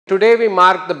Today we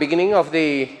mark the beginning of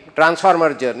the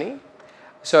transformer journey.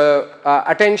 So,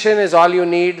 attention is all you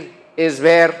need is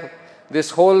where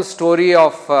this whole story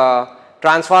of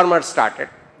transformers started.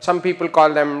 Some people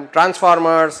call them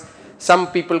transformers, some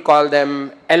people call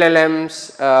them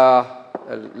LLMs,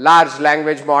 large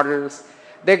language models.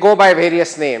 They go by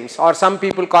various names, or some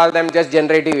people call them just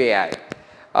generative AI,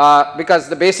 because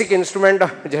the basic instrument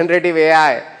of generative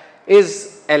AI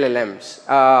is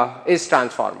LLMs, is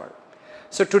transformer.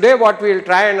 So, today what we will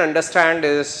try and understand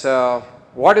is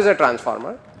what is a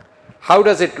transformer, how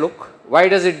does it look, why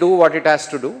does it do what it has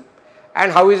to do,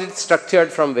 and how is it structured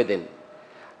from within.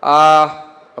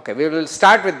 Okay, we will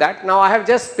start with that. Now, I have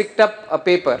just picked up a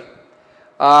paper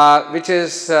which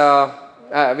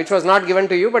was not given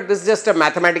to you, but this is just a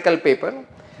mathematical paper.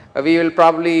 We will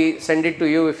probably send it to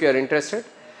you if you are interested.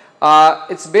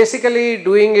 It's basically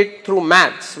doing it through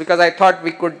maths, because I thought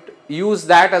we could use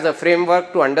that as a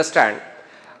framework to understand.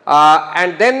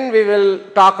 And then we will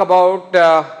talk about,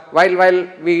 while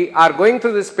we are going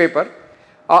through this paper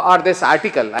or this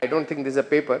article, I do not think this is a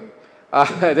paper.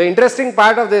 The interesting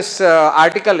part of this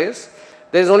article is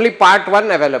there is only part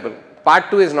 1 available, part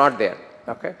 2 is not there.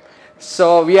 Okay.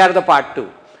 So, we are the part 2.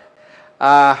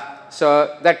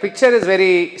 So, that picture is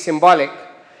very symbolic.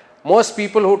 Most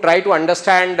people who try to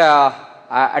understand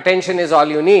attention is all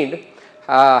you need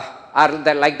are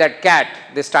like that cat,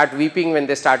 they start weeping when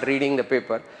they start reading the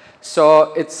paper.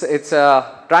 So,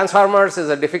 transformers is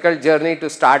a difficult journey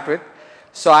to start with.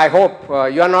 So, I hope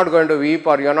you are not going to weep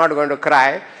or you are not going to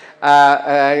cry,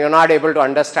 you are not able to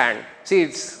understand. See, it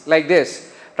is like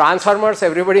this, transformers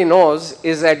everybody knows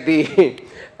is at the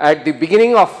at the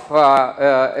beginning of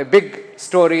a big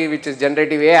story which is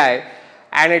generative AI,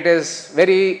 and it is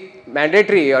very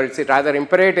mandatory, or it is rather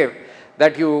imperative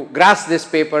that you grasp this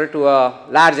paper to a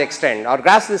large extent, or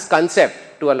grasp this concept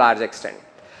to a large extent.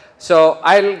 So,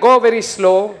 I will go very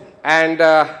slow and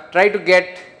try to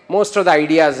get most of the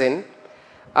ideas in,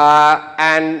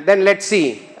 and then let us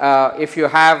see if you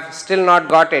have still not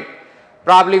got it.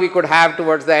 Probably we could have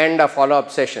towards the end a follow up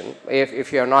session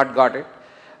if you have not got it,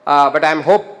 but I am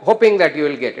hoping that you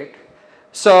will get it.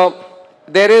 So,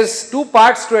 there is 2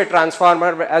 parts to a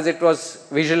transformer as it was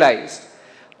visualized.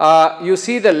 You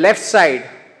see the left side,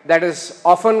 that is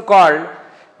often called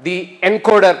the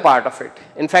encoder part of it.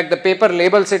 In fact, the paper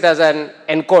labels it as an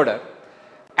encoder,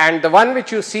 and the one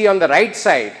which you see on the right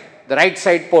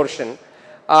side portion,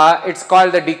 it is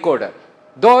called the decoder.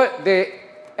 Though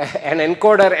an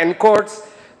encoder encodes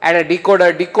and a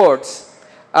decoder decodes,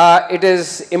 it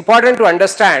is important to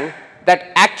understand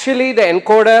that actually the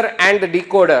encoder and the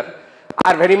decoder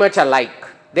are very much alike.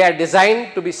 They are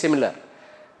designed to be similar.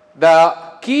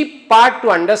 The key part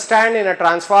to understand in a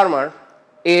transformer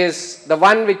is the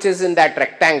one which is in that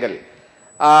rectangle.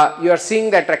 You are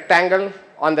seeing that rectangle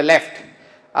on the left,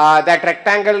 that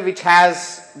rectangle which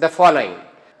has the following.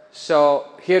 So,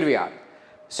 here we are.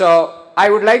 So,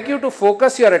 I would like you to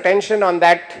focus your attention on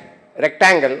that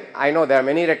rectangle. I know there are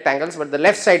many rectangles, but the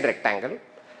left side rectangle,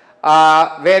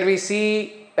 where we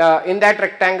see in that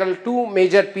rectangle 2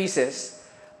 major pieces.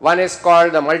 One is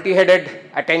called the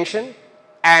multi-headed attention,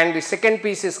 and the second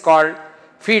piece is called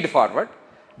feed forward.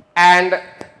 And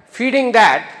feeding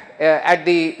that at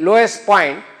the lowest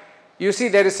point, you see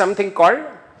there is something called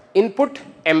input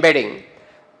embedding,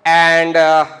 and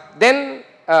then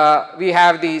we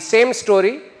have the same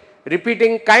story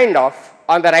repeating kind of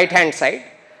on the right hand side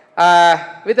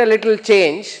with a little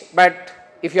change, but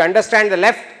if you understand the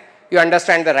left, you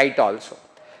understand the right also.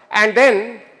 And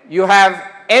then you have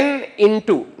n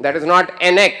into, that is not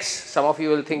nx, some of you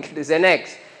will think it is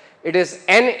nx, it is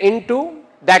n into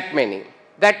that many.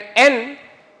 That n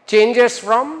changes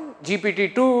from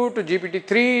GPT-2 to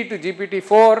GPT-3 to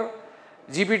GPT-4.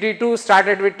 GPT-2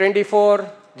 started with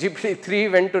 24,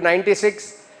 GPT-3 went to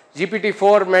 96,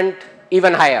 GPT-4 went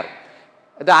even higher.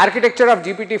 The architecture of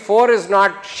GPT-4 is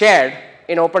not shared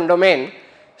in open domain,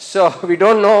 so we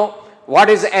do not know what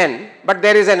is n, but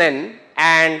there is an n,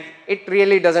 and it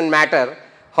really does not matter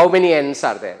how many n's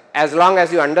are there. As long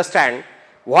as you understand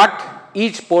what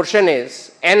each portion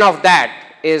is, n of that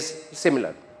is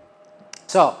similar.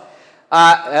 So,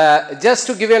 just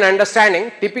to give you an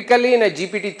understanding, typically in a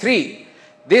GPT-3,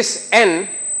 this n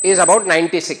is about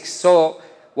 96. So,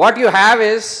 what you have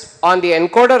is on the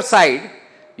encoder side,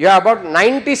 you have about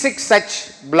 96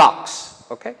 such blocks,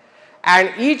 okay?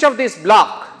 And each of this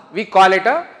block, we call it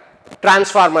a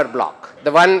transformer block.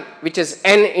 The one which is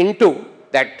n into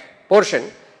that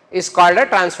portion is called a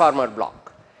transformer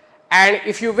block. And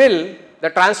if you will, the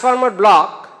transformer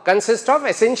block consists of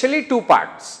essentially 2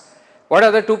 parts. What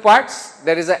are the 2 parts?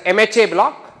 There is a MHA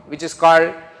block which is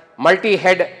called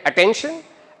multi-head attention,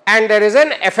 and there is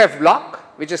an FF block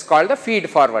which is called the feed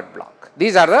forward block.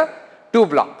 These are the two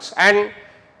blocks, and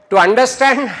to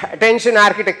understand attention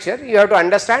architecture, you have to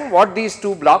understand what these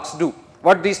two blocks do,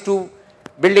 what these two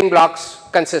building blocks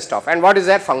consist of, and what is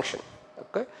their function.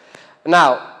 Okay.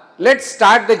 Now, let us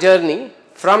start the journey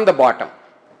from the bottom.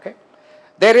 Okay.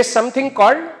 There is something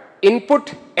called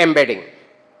input embedding.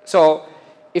 So,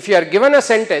 if you are given a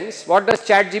sentence, what does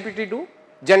ChatGPT do?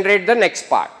 Generate the next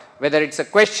part, whether it is a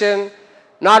question.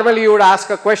 Normally, you would ask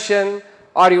a question,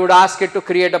 or you would ask it to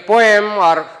create a poem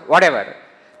or whatever.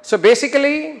 So,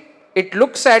 basically it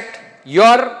looks at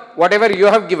your whatever you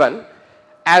have given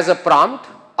as a prompt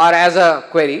or as a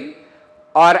query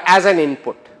or as an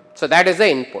input. So, that is the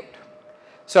input.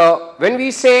 So, when we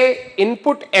say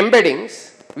input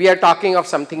embeddings, we are talking of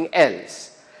something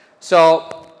else.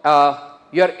 So,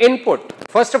 your input,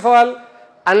 first of all,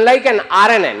 unlike an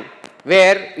RNN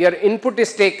where your input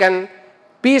is taken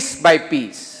piece by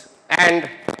piece, and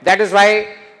that is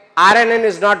why RNN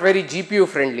is not very GPU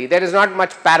friendly. There is not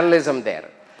much parallelism there.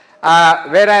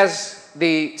 Whereas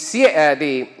the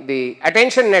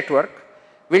attention network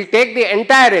will take the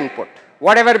entire input,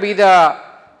 whatever be the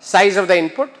size of the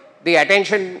input, the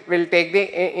attention will take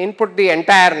the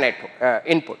entire network,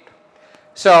 input.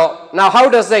 So, now how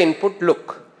does the input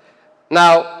look?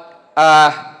 Now,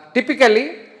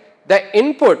 typically the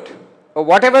input,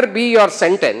 whatever be your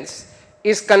sentence,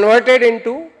 is converted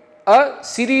into a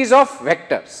series of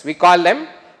vectors. We call them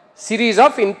series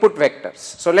of input vectors.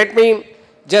 So, let me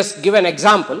just give an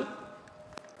example.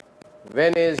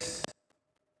 When is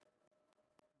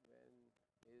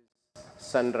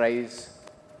sunrise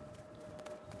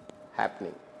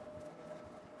happening?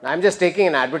 Now, I am just taking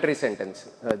an arbitrary sentence.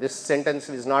 This sentence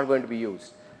is not going to be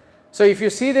used. So, if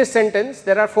you see this sentence,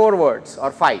 there are 4 words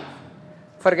or 5.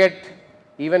 Forget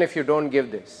even if you do not give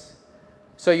this.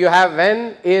 So, you have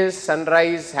when is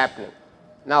sunrise happening.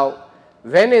 Now,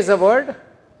 when is a word,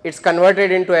 it is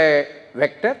converted into a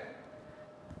vector.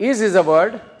 Is a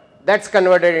word that is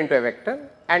converted into a vector,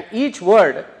 and each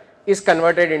word is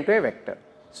converted into a vector.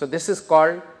 So, this is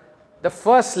called the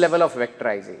first level of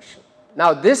vectorization.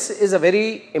 Now, this is a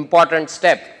very important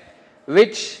step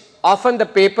which often the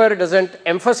paper does not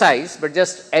emphasize, but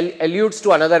just alludes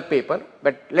to another paper,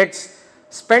 but let us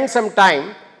spend some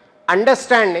time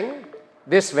understanding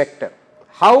this vector.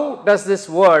 How does this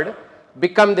word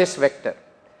become this vector?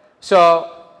 So,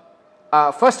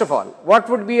 first of all, what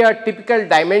would be a typical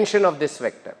dimension of this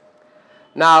vector?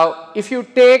 Now, if you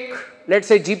take, let us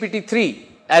say GPT-3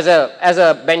 as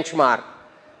a benchmark,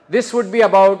 this would be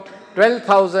about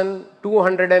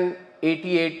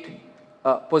 12,288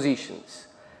 positions.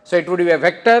 So, it would be a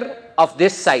vector of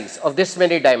this size, of this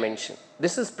many dimensions.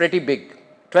 This is pretty big.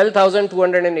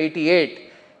 12,288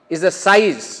 is the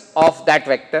size of that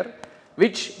vector,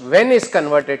 which when is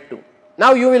converted to.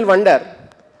 Now, you will wonder,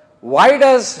 why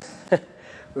does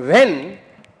when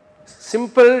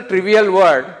simple trivial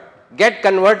word get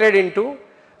converted into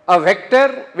a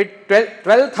vector with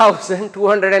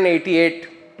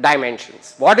 12,288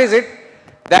 dimensions? What is it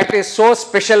that is so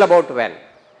special about when?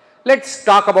 Let us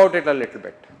talk about it a little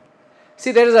bit.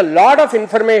 See, there is a lot of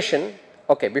information.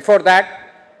 Okay, before that,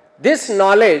 this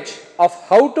knowledge of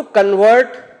how to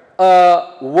convert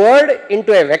a word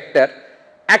into a vector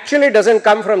actually does not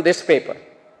come from this paper.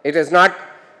 It is not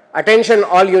attention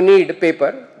all you need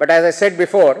paper, but as I said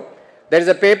before, there is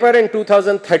a paper in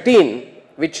 2013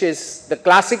 which is the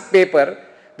classic paper,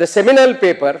 the seminal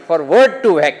paper for word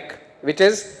to vec, which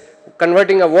is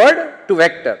converting a word to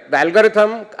vector. The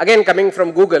algorithm, again coming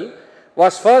from Google,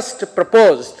 was first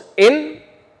proposed in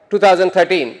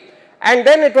 2013, and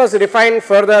then it was refined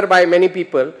further by many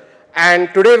people,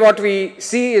 and today what we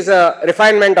see is a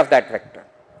refinement of that vector.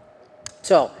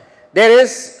 So, there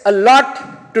is a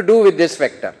lot to do with this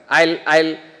vector.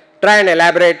 I'll try and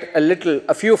elaborate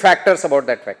a few factors about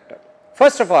that vector.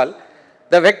 First of all,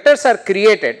 the vectors are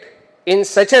created in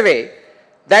such a way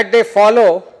that they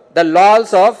follow the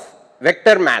laws of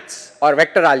vector maths or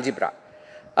vector algebra,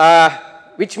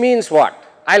 which means what?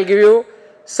 I'll give you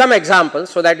some examples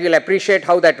so that you'll appreciate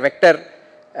how that vector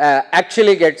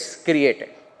actually gets created.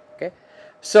 Okay.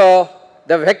 So,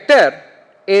 the vector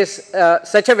is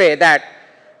such a way that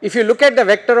if you look at the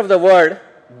vector of the word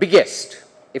biggest,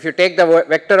 if you take the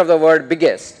vector of the word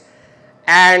biggest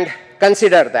and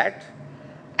consider that,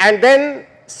 and then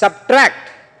subtract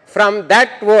from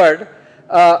that word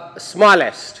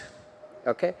smallest,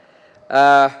 okay,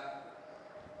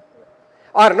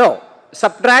 or no,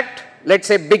 subtract, let us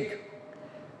say big.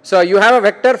 So, you have a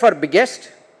vector for biggest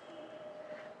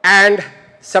and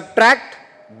subtract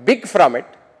big from it,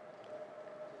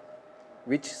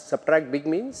 which subtract big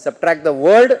means subtract the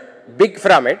word big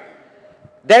from it,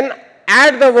 then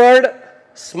add the word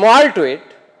small to it,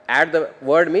 add the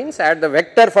word means add the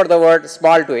vector for the word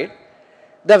small to it,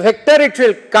 the vector it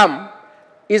will come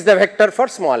is the vector for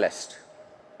smallest.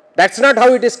 That is not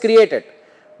how it is created,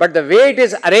 but the way it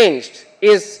is arranged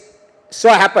is so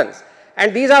happens,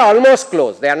 and these are almost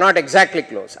close, they are not exactly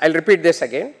close. I will repeat this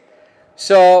again.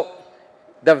 So,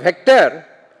 the vector,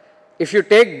 if you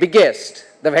take biggest,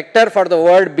 the vector for the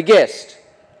word biggest,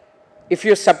 if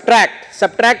you subtract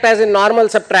as in normal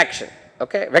subtraction,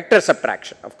 okay, vector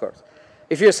subtraction of course.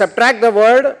 If you subtract the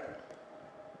word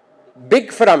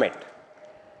big from it,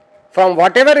 from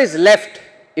whatever is left,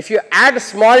 if you add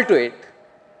small to it,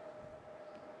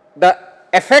 the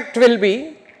effect will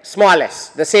be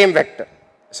smallest, the same vector.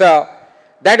 So,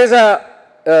 that is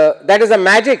a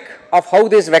magic of how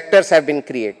these vectors have been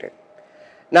created.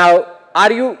 Now,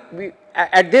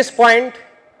 at this point,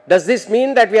 does this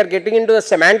mean that we are getting into the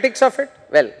semantics of it?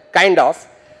 Well, kind of,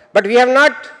 but we have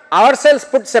not ourselves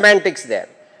put semantics there.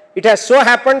 It has so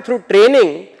happened through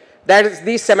training that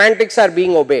these semantics are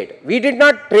being obeyed. We did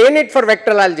not train it for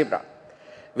vectoral algebra.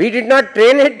 We did not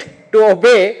train it to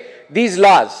obey these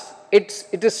laws. It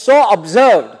is so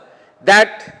observed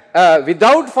that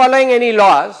without following any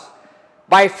laws,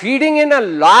 by feeding in a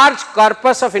large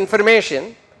corpus of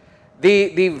information,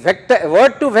 the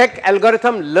word-to-vec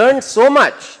algorithm learned so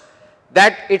much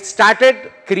that it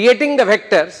started creating the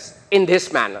vectors in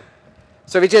this manner.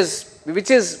 So, which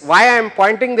is why I am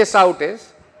pointing this out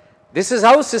is, this is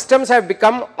how systems have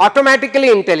become automatically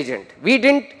intelligent. We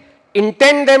did not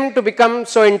intend them to become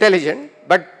so intelligent,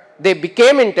 but they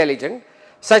became intelligent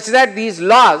such that these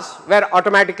laws were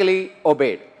automatically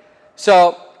obeyed.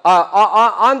 So,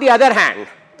 on the other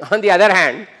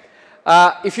hand,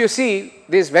 if you see,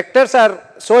 these vectors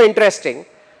are so interesting.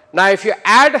 Now, if you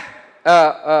add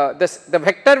the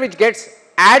vector which gets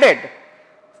added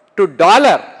to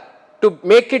dollar to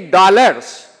make it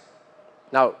dollars.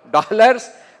 Now, dollars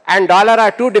and dollar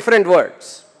are two different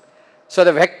words. So,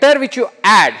 the vector which you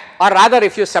add, or rather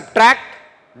if you subtract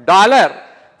dollar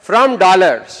from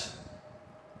dollars,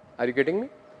 are you getting me?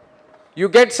 You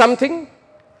get something.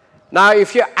 Now,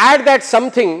 if you add that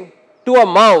something to a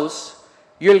mouse,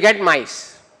 you will get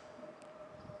mice.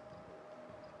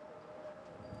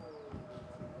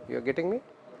 You are getting me?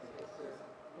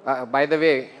 By the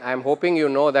way, I am hoping you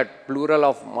know that plural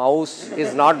of mouse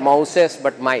is not mouses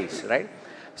but mice, right?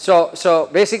 So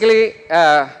basically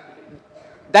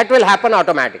that will happen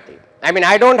automatically. I mean,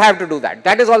 I do not have to do that.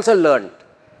 That is also learned.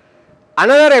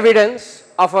 Another evidence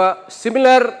of a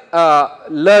similar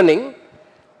learning,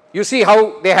 you see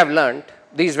how they have learned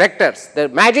these vectors. The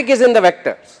magic is in the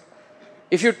vectors.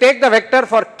 If you take the vector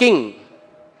for king,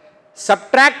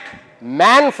 subtract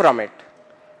man from it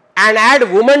and add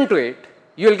woman to it,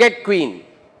 you will get queen.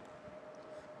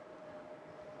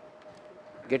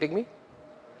 Getting me?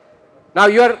 Now,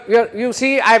 you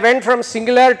see, I went from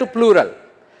singular to plural.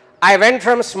 I went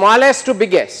from smallest to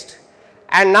biggest.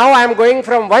 And now I am going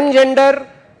from one gender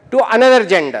to another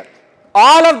gender.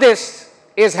 All of this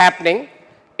is happening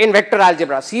in vector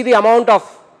algebra. See the amount of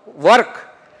work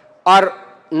or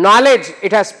knowledge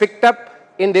it has picked up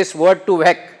in this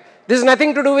word-to-vec. This is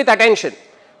nothing to do with attention,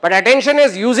 but attention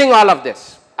is using all of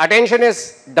this. Attention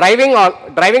is driving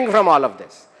from all of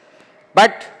this.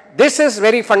 But this is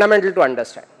very fundamental to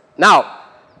understand. Now,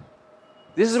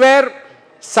 this is where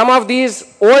some of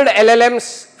these old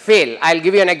LLMs fail. I will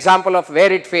give you an example of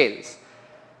where it fails.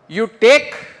 You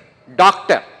take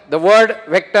doctor, the word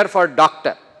vector for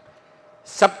doctor,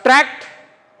 subtract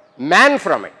man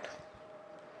from it,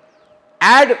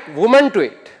 add woman to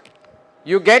it,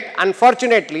 you get,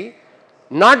 unfortunately,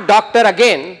 not doctor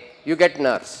again, you get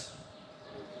nurse.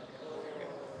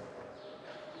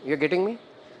 You are getting me?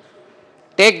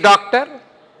 Take doctor,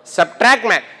 subtract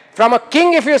man. From a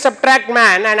king, if you subtract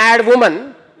man and add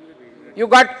woman, you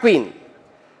got queen.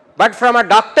 But from a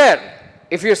doctor,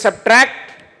 if you subtract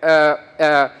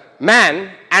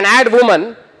man and add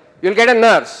woman, you will get a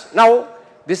nurse. Now,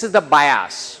 this is the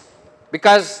bias,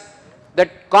 because the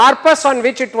corpus on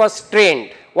which it was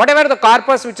trained, whatever the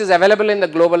corpus which is available in the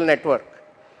global network,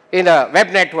 in the web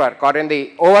network or in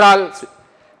the overall,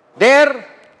 there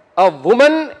a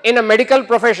woman in a medical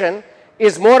profession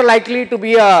is more likely to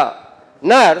be a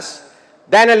nurse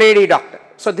than a lady doctor.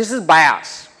 So, this is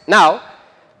bias. Now,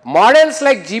 models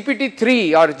like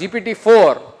GPT-3 or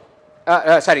GPT-4,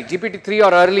 GPT-3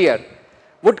 or earlier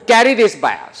would carry this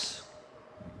bias.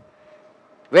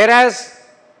 Whereas,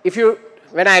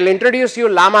 when I will introduce you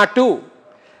Llama 2,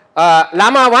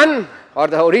 Llama 1 or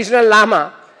the original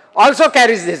Llama also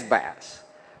carries this bias.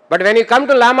 But when you come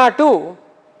to Llama 2,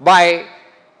 by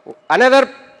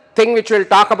another thing which we will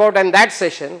talk about in that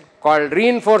session called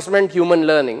reinforcement human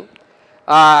learning.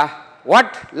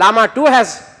 What Llama 2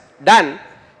 has done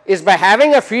is, by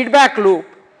having a feedback loop,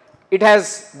 it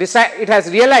has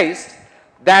realized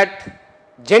that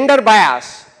gender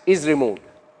bias is removed.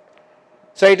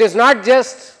 So, it is not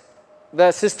just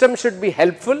the system should be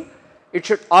helpful, it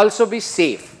should also be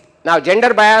safe. Now,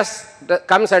 gender bias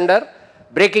comes under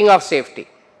breaking of safety.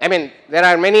 I mean, there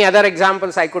are many other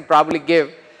examples I could probably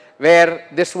give where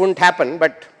this wouldn't happen,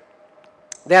 but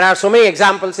there are so many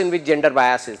examples in which gender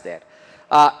bias is there.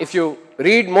 If you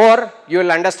read more, you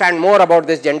will understand more about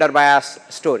this gender bias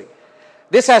story.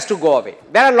 This has to go away.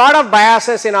 There are a lot of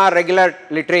biases in our regular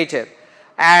literature,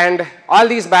 and all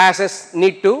these biases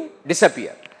need to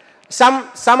disappear.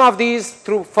 Some of these,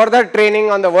 through further training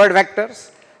on the word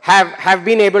vectors, have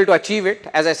been able to achieve it.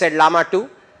 As I said, Llama 2.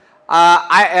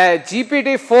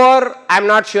 GPT-4, I am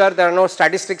not sure, there are no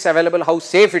statistics available how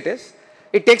safe it is.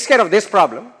 It takes care of this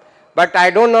problem, but I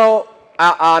don't know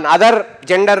on other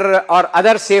gender or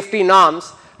other safety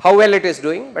norms how well it is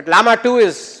doing, but Llama 2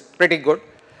 is pretty good,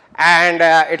 and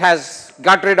it has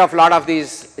got rid of a lot of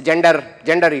these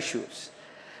gender issues.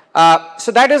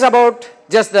 So that is about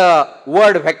just the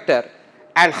word vector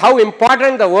and how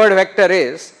important the word vector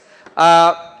is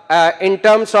in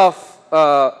terms of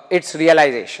its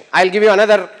realization. I will give you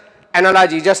another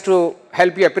analogy just to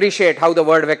help you appreciate how the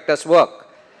word vectors work.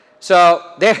 So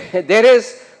there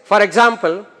is, for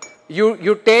example,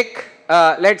 you take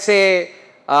let us say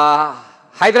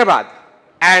Hyderabad,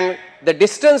 and the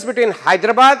distance between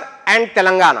Hyderabad and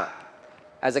Telangana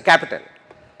as a capital.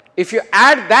 If you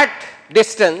add that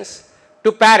distance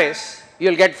to Paris, you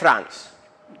will get France.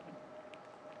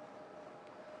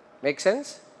 Make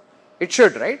sense? It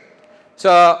should, right?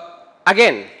 So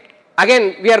again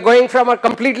we are going from a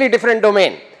completely different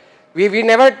domain. We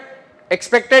never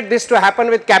expected this to happen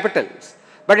with capitals,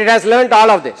 but it has learnt all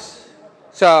of this.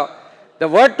 So the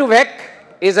word to vec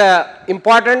is a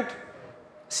important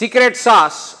secret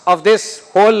sauce of this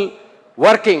whole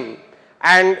working,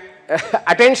 and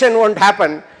attention won't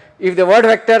happen if the word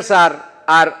vectors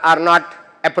are not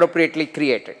appropriately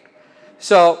created.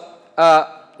 So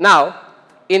now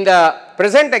in the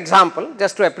present example,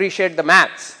 just to appreciate the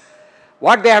maths,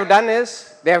 what they have done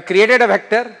is they have created a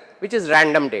vector which is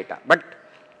random data, but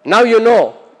now you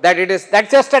know that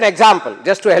that's just an example,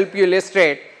 just to help you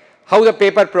illustrate how the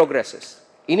paper progresses.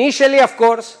 Initially, of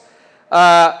course,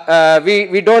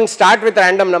 we don't start with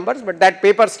random numbers, but that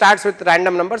paper starts with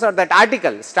random numbers, or that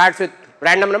article starts with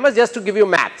random numbers, just to give you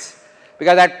maths,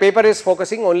 because that paper is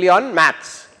focusing only on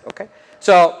maths. Okay.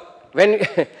 So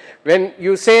when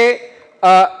you say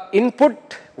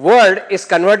input word is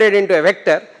converted into a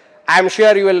vector, I am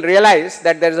sure you will realize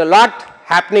that there is a lot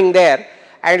happening there,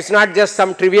 and it is not just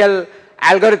some trivial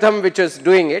algorithm which is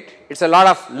doing it. It is a lot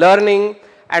of learning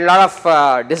and a lot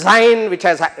of design which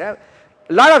has a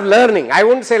lot of learning. I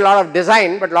wouldn't say a lot of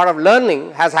design, but a lot of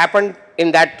learning has happened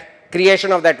in that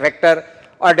creation of that vector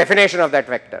or definition of that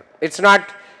vector. It is not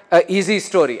an easy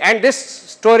story, and this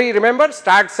story, remember,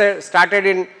 started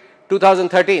in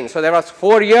 2013. So there was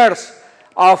 4 years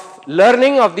of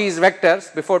learning of these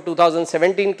vectors before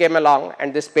 2017 came along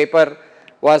and this paper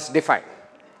was defined.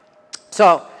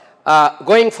 So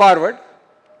going forward,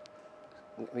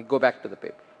 we go back to the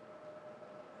paper.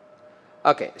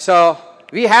 Okay, so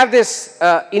we have this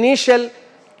initial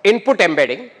input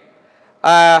embedding.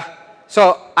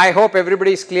 So I hope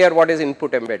everybody is clear what is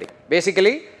input embedding.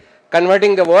 Basically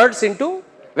converting the words into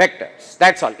vectors,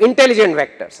 that's all. Intelligent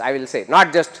vectors, I will say,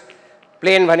 not just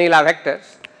plain vanilla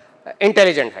vectors,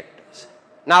 intelligent vectors.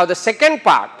 Now the second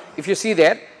part, if you see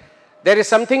there is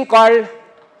something called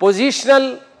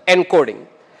positional encoding,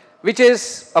 which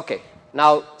is, okay,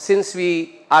 now since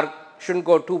we shouldn't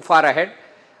go too far ahead,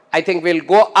 I think we will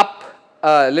go up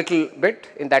a little bit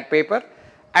in that paper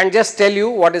and just tell you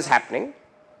what is happening.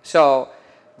 So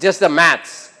just the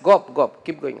maths, go up,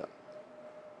 keep going up,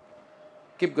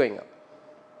 keep going up.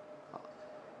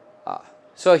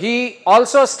 So he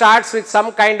also starts with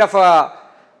some kind of a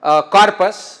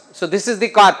corpus. So this is the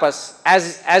corpus.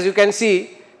 As you can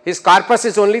see, his corpus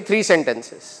is only 3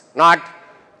 sentences, not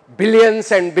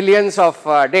billions and billions of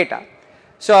data.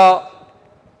 So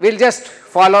we'll just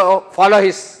follow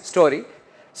his story.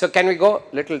 So can we go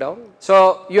little down?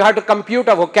 So you have to compute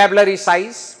a vocabulary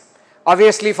size.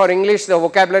 Obviously for English the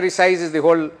vocabulary size is the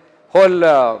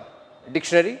whole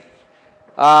dictionary.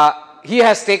 He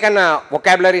has taken a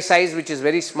vocabulary size which is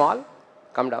very small.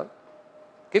 Come down,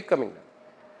 keep coming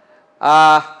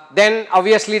down. Then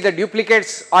obviously the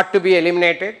duplicates ought to be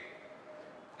eliminated,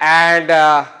 and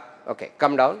okay,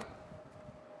 come down.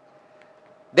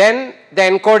 then the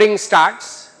encoding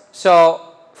starts. So,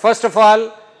 first of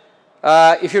all,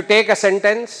 if you take a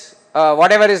sentence,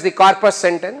 whatever is the corpus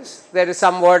sentence, there is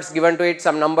some words given to it,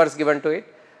 some numbers given to it.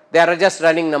 They are just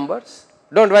running numbers.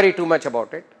 Don't worry too much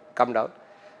about it. Come down.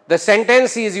 The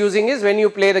sentence he is using is when you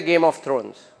play the Game of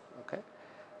Thrones. Okay.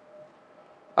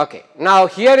 Okay. Now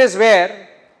here is where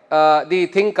the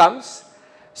thing comes.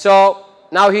 So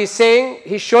now he is saying,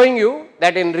 he is showing you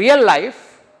that in real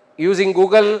life, using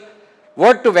Google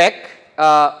word to vec,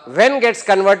 when gets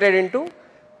converted into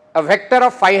a vector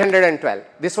of 512.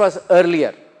 This was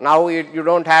earlier. Now you do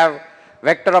not have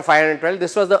vector of 512.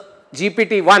 This was the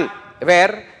GPT-1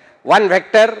 where one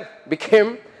vector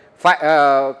became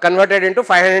converted into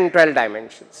 512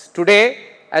 dimensions. Today,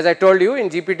 as I told you, in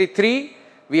GPT-3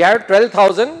 we have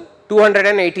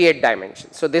 12,288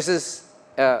 dimensions. So this is,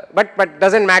 but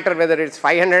does not matter whether it is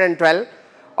 512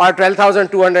 or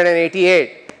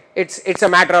 12,288. It's a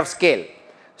matter of scale.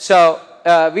 So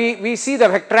we see the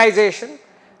vectorization.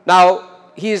 Now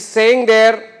he is saying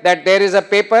there that there is a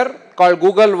paper called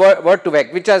Google Word to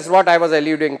Vec, which is what I was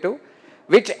alluding to,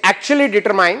 which actually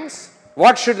determines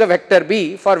what should the vector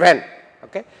be for when.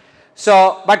 Okay.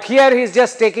 So, but here he is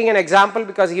just taking an example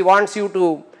because he wants you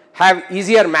to have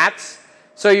easier maths.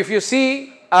 So if you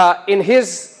see in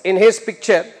his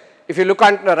picture, if you look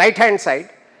on the right hand side,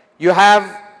 you have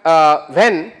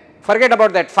when, forget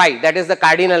about that phi, that is the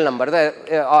cardinal number,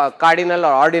 the cardinal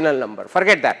or ordinal number,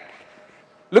 forget that.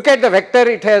 Look at the vector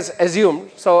it has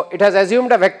assumed. So it has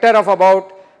assumed a vector of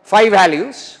about 5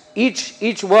 values.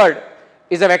 Each word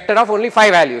is a vector of only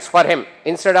 5 values for him.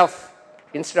 Instead of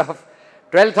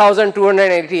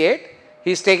 12,288,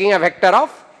 he is taking a vector of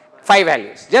 5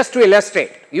 values. Just to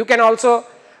illustrate, you can also,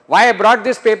 why I brought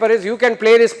this paper is you can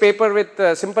play this paper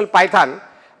with simple Python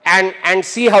and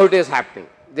see how it is happening.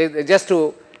 Just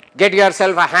to get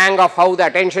yourself a hang of how the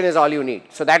attention is all you need.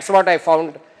 So that's what I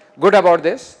found good about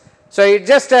this. So it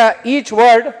just each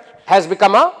word has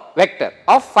become a vector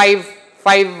of 5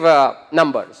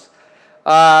 numbers.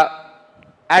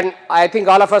 And I think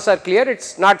all of us are clear,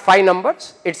 it's not 5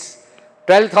 numbers, it's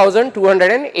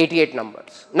 12,288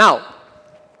 numbers. Now,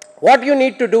 what you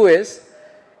need to do is,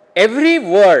 every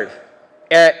word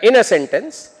in a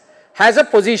sentence has a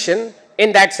position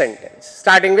in that sentence,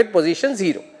 starting with position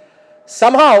 0.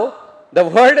 Somehow, the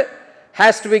word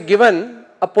has to be given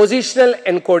a positional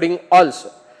encoding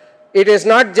also. It is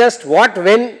not just what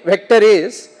when vector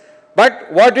is, but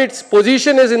what its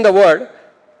position is in the word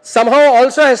somehow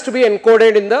also has to be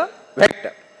encoded in the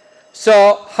vector.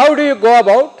 So how do you go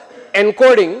about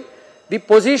encoding the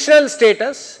positional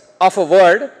status of a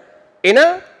word in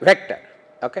a vector?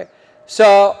 Okay.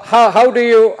 So how do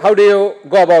you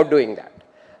go about doing that?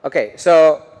 Okay.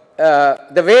 So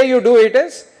the way you do it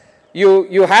is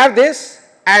you have this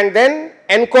and then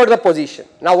encode the position.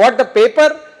 Now what the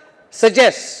paper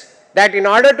suggests that in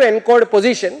order to encode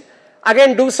position,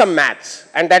 again do some maths,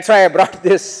 and that's why I brought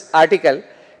this article.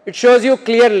 It shows you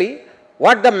clearly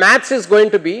what the maths is going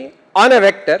to be on a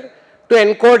vector to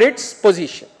encode its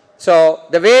position. So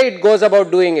the way it goes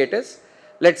about doing it is,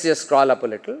 let's just scroll up a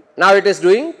little. Now it is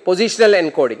doing positional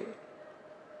encoding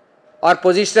or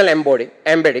positional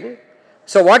embedding.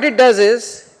 So what it does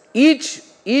is each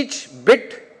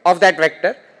bit of that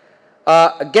vector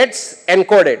gets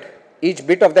encoded. Each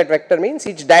bit of that vector means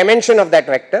each dimension of that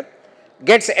vector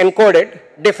gets encoded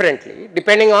differently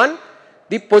depending on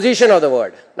the position of the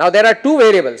word. Now there are two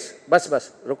variables.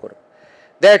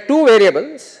 There are two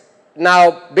variables.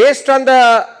 Now based on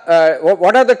the,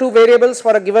 what are the two variables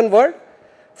for a given word?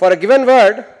 For a given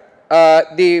word,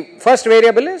 the first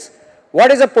variable is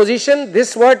what is the position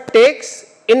this word takes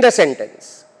in the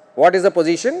sentence. What is the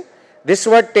position this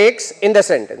word takes in the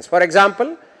sentence? For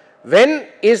example, when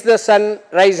is the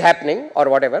sunrise happening or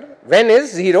whatever, when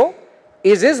is 0,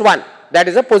 is 1, that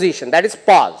is a position, that is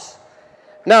pause.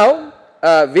 Now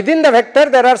within the vector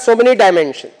there are so many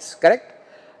dimensions, correct?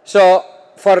 So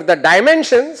for the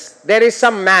dimensions there is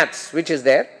some maths which is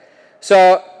there.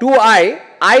 So 2i,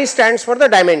 I stands for the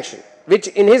dimension, which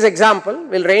in his example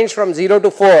will range from 0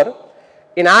 to 4.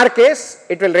 In our case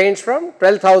it will range from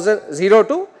 0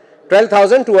 to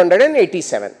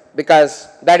 12,287 because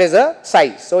that is a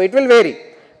size. So it will vary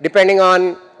depending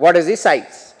on what is the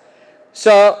size.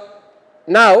 So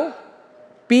now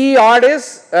P odd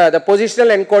is the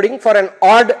positional encoding for an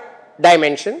odd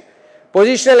dimension,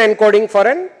 positional encoding for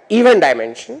an even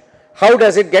dimension. How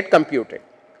does it get computed?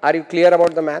 Are you clear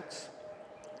about the maths?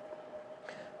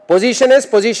 Position is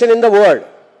position in the word,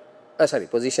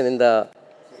 position in the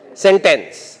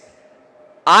sentence.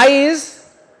 I is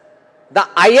the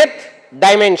ith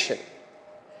dimension.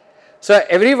 So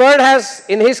every word has,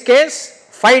 in his case,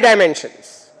 5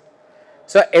 dimensions.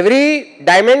 So, every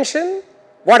dimension,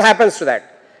 what happens to that?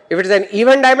 If it is an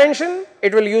even dimension,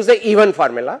 it will use the even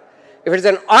formula. If it is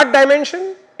an odd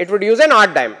dimension, it would use an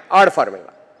odd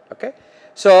formula. Okay.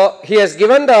 So, he has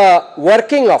given the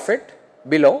working of it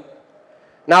below.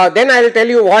 Now, then I will tell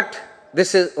you what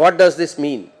does this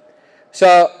mean.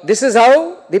 So, this is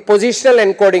how the positional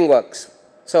encoding works.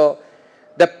 So,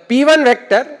 the P1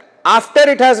 vector, after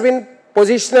it has been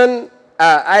positional,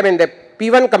 the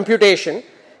P1 computation,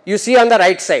 you see on the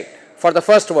right side for the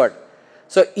first word.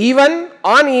 So, even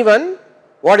on even,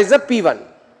 what is the P1?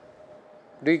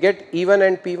 Do you get even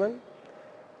and P1?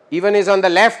 Even is on the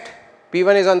left,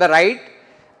 P1 is on the right,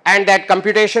 and that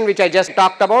computation which I just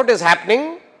talked about is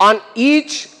happening on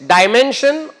each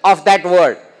dimension of that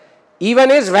word.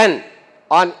 Even is when.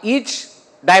 On each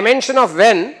dimension of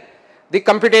when, the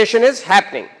computation is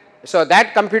happening. So,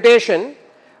 that computation,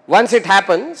 once it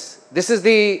happens, this is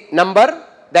the number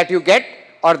that you get,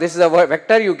 or this is a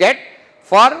vector you get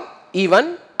for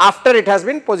even after it has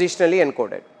been positionally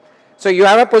encoded. So, you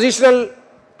have a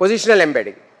positional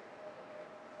embedding.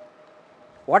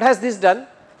 What has this done?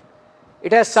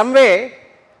 It has some way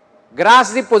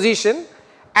grasped the position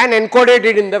and encoded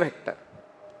it in the vector.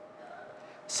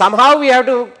 Somehow we have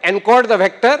to encode the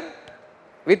vector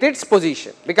with its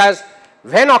position, because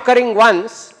when occurring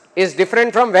once is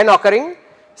different from when occurring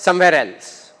somewhere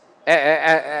else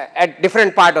at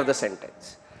different part of the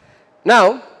sentence.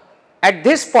 Now, at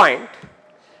this point,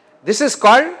 this is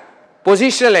called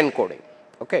positional encoding.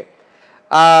 Okay.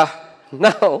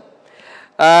 Now,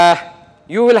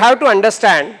 you will have to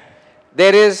understand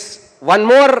there is one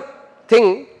more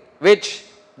thing which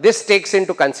this takes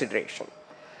into consideration,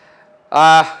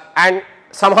 and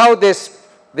somehow this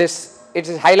it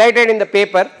is highlighted in the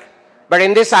paper, but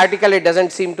in this article it does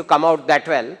not seem to come out that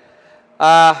well.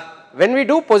 When we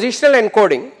do positional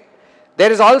encoding,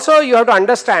 there is also, you have to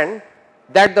understand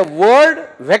that the word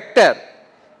vector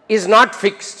is not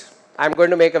fixed. I am going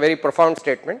to make a very profound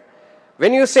statement.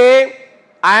 When you say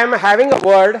I am having a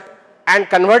word and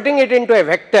converting it into a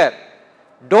vector,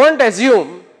 do not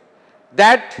assume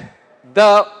that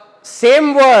the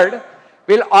same word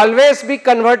will always be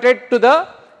converted to the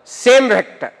same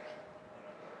vector.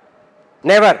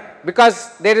 Never,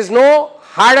 because there is no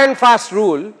hard and fast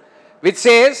rule which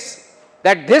says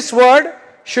that this word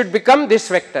should become this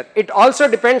vector. It also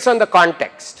depends on the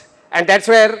context, and that is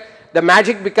where the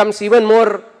magic becomes even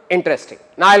more interesting.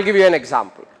 Now, I will give you an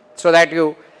example so that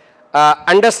you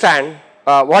understand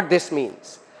what this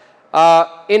means.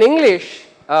 In English,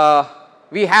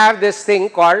 we have this thing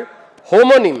called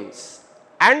homonyms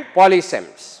and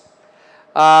polysems.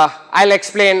 I will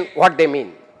explain what they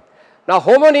mean. Now,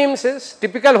 homonyms is,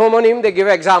 typical homonym they give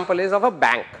example is of a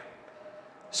bank.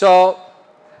 So,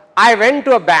 I went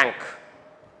to a bank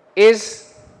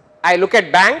is, I look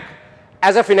at bank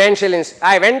as a financial institution.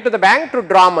 I went to the bank to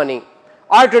draw money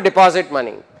or to deposit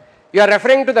money. You are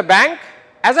referring to the bank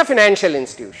as a financial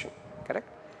institution, correct?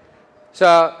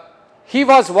 So, he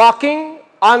was walking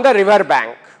on the river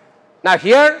bank. Now,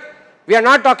 here we are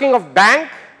not talking of bank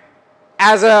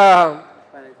as a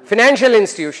financial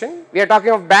institution, we are talking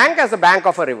of bank as the bank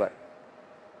of a river,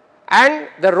 and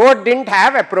the road did not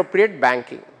have appropriate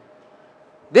banking.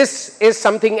 This is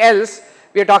something else,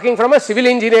 we are talking from a civil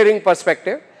engineering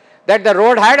perspective, that the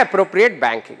road had appropriate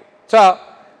banking. So,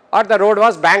 or the road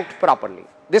was banked properly.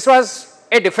 This was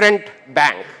a different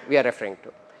bank we are referring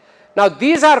to. Now,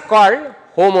 these are called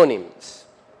homonyms.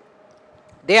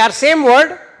 They are same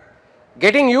word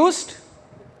getting used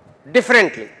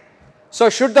differently. So,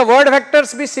 should the word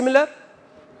vectors be similar?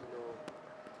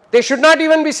 They should not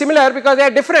even be similar because they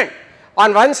are different.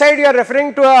 On one side you are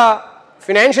referring to a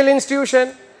financial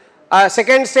institution,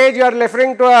 second stage you are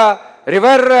referring to a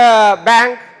river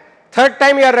bank, third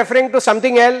time you are referring to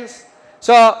something else.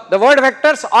 So, the word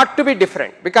vectors ought to be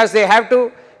different because they have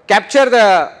to capture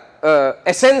the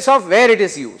essence of where it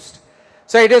is used.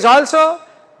 So, it is also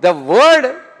the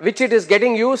word which it is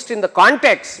getting used in the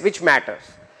context which matters.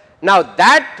 Now,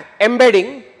 that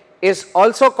embedding is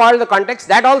also called the context,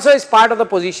 that also is part of the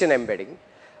position embedding.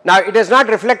 Now, it is not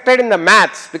reflected in the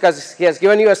maths because he has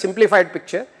given you a simplified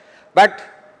picture, but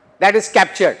that is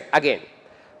captured again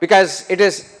because it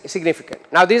is significant.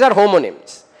 Now, these are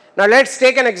homonyms. Now, let us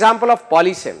take an example of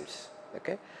polysems.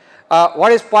 Okay.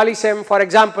 What is polysem? For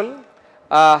example,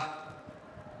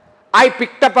 I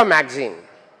picked up a magazine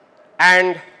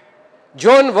and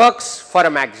Joan works for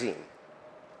a magazine.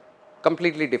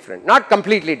 Completely different, not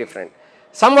completely different,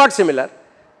 somewhat similar.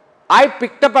 I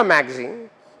picked up a magazine,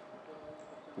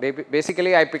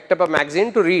 basically I picked up a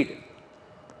magazine to read.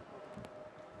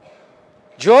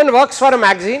 Joan works for a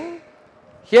magazine,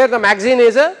 here the magazine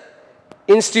is a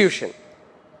institution.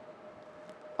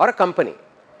 or a company.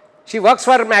 She works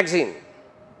for a magazine.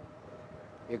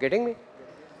 You getting me?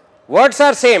 Words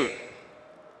are same,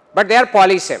 but they are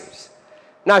polysems.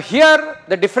 Now here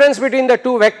the difference between the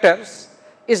two vectors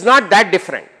is not that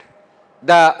different.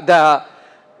 The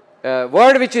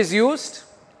word which is used,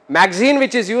 magazine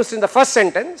which is used in the first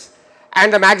sentence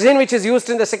and the magazine which is used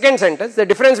in the second sentence, the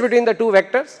difference between the two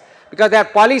vectors, because they are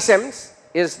polysems,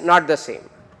 is not the same.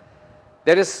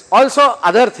 There is also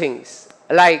other things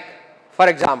like, for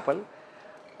example,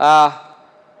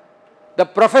 the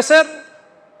professor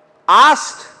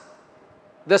asked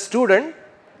the student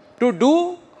to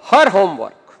do her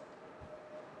homework.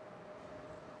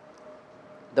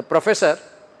 The professor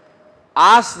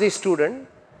asked the student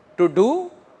to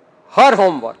do her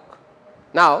homework.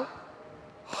 Now,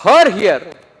 her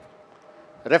here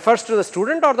refers to the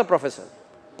student or the professor?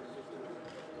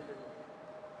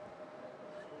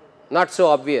 Not so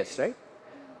obvious, right?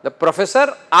 The professor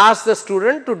asked the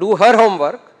student to do her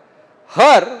homework.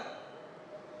 Her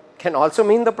can also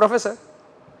mean the professor.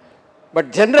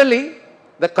 But generally,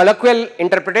 the colloquial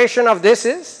interpretation of this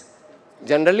is,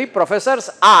 generally professors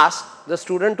ask the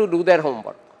student to do their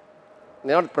homework.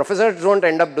 Professors don't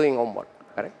end up doing homework,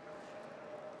 correct?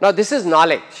 Now this is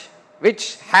knowledge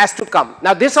which has to come.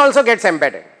 Now this also gets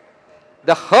embedded.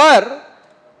 The her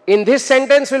in this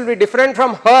sentence will be different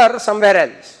from her somewhere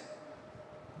else.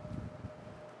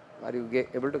 Are you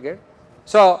able to get?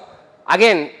 So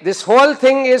again, this whole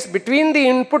thing is between the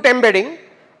input embedding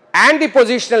and the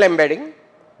positional embedding,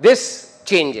 this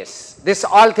changes. This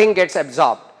all thing gets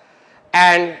absorbed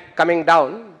and coming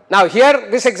down. Now here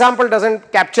this example does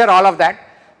not capture all of that,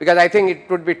 because I think it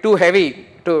would be too heavy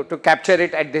to capture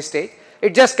it at this stage.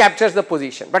 It just captures the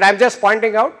position. But I am just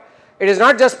pointing out, it is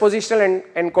not just positional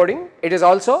encoding, it is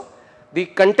also the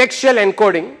contextual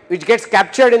encoding which gets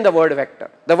captured in the word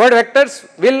vector. The word vectors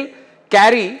will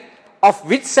carry of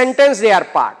which sentence they are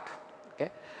part. Okay.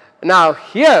 Now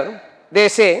here they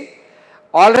say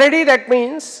already, that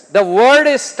means the word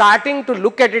is starting to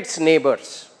look at its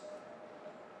neighbors.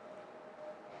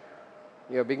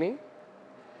 You are beginning?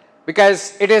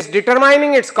 Because it is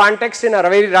determining its context in a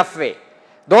very rough way.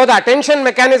 Though the attention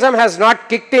mechanism has not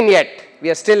kicked in yet, we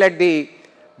are still at the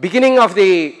beginning of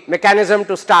the mechanism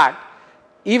to start.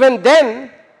 Even then,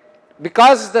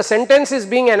 because the sentence is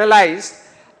being analyzed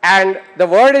and the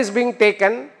word is being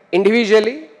taken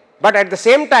individually, but at the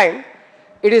same time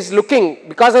it is looking,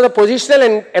 because of the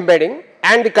positional embedding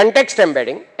and the context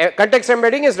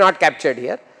embedding is not captured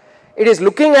here. It is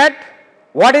looking at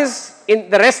what is in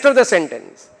the rest of the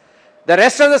sentence. The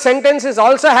rest of the sentence is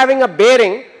also having a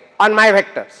bearing on my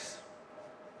vectors.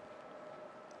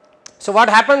 So what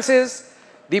happens is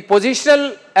the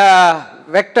positional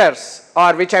vectors,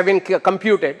 or which have been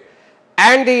computed,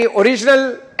 and the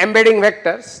original embedding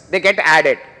vectors, they get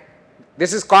added.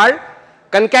 This is called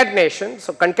concatenation.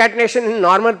 So concatenation in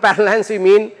normal parlance we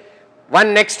mean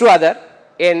one next to other.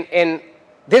 In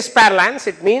this parlance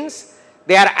it means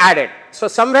they are added. So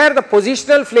somewhere the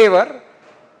positional flavor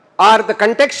or the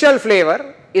contextual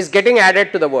flavor is getting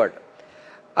added to the word.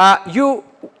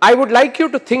 I would like you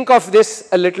to think of this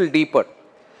a little deeper.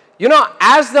 You know,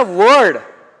 as the word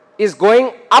is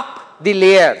going up the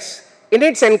layers in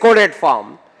its encoded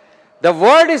form, the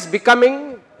word is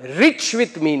becoming rich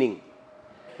with meaning.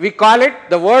 We call it,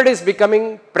 the word is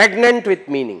becoming pregnant with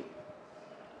meaning.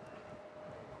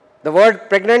 The word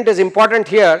pregnant is important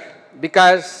here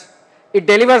because it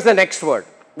delivers the next word.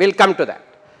 We will come to that.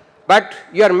 But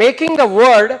you are making the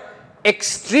word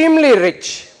extremely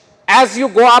rich. As you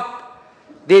go up,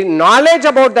 the knowledge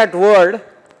about that word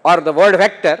or the word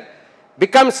vector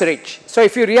becomes rich. So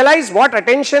if you realize what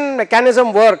attention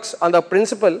mechanism works on the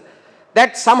principle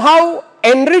that somehow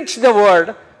enrich the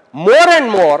word more and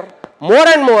more,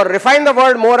 refine the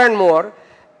word more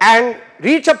and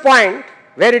reach a point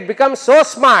where it becomes so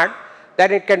smart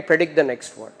that it can predict the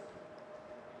next word.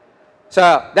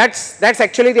 So that's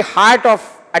actually the heart of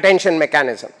attention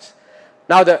mechanisms.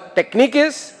 Now the technique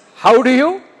is, how do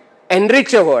you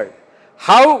enrich a word?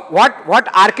 What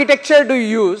architecture do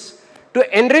you use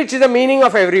to enrich the meaning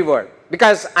of every word?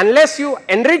 Because unless you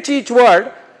enrich each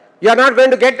word, you are not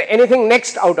going to get anything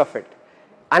next out of it.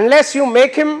 Unless you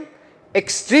make him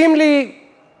extremely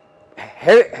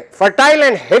fertile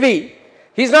and heavy,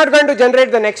 he is not going to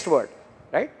generate the next word,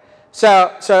 right?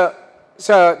 So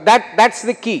that's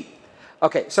the key.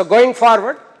 Okay, so going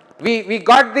forward, we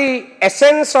got the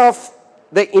essence of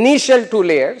the initial two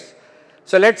layers.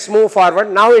 So let's move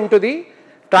forward now into the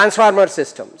transformer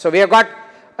system. So we have got,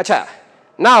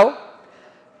 now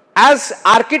as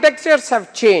architectures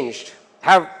have changed,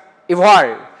 have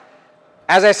evolved,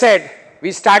 as I said,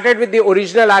 we started with the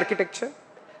original architecture,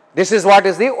 This is what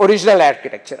is the original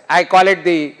architecture. I call it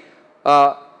the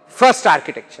first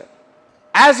architecture.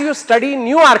 As you study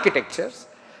new architectures,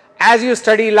 as you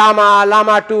study Llama,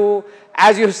 Llama 2,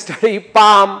 as you study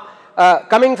Palm,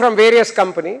 coming from various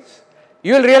companies,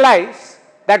 you will realize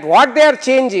that what they are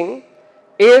changing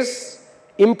is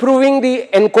improving the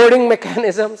encoding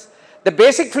mechanisms. The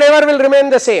basic flavor will remain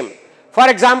the same. For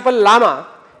example, Llama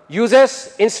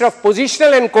uses, instead of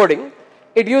positional encoding,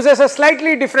 it uses a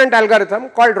slightly different algorithm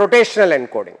called rotational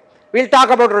encoding. We will talk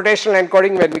about rotational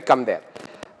encoding when we come there.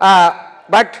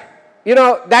 But you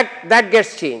know, that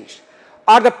gets changed.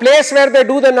 Or the place where they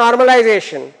do the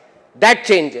normalization, that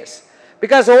changes.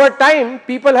 Because over time,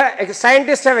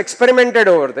 scientists have experimented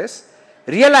over this,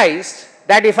 realized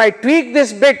that if I tweak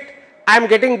this bit, I am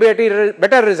getting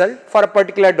better result for a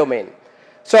particular domain.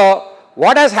 So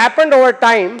what has happened over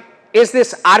time is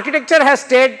this architecture has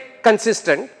stayed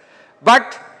consistent,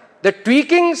 but the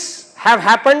tweakings have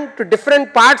happened to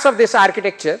different parts of this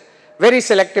architecture very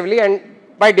selectively and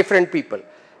by different people.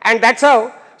 And that's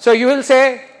how, so you will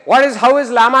say, how is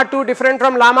Llama 2 different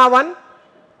from Llama 1?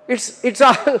 It's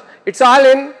all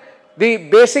in the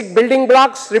basic building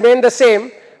blocks remain the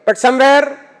same, but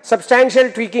somewhere substantial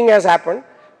tweaking has happened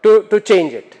to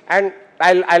change it. And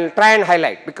I'll try and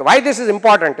highlight, because why this is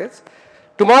important is,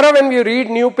 tomorrow when we read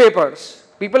new papers,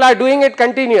 people are doing it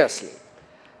continuously.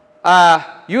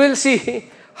 You will see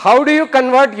how do you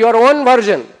convert your own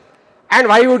version and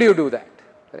why would you do that,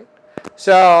 right?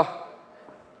 So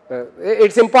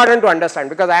it's important to understand,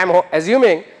 because I am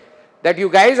assuming that you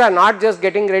guys are not just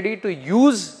getting ready to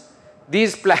use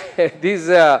these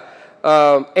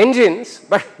engines,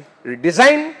 but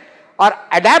design or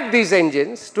adapt these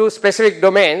engines to specific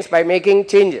domains by making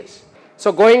changes.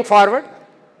 So going forward,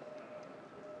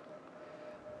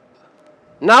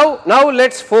 now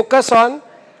let's focus on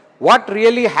what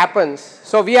really happens.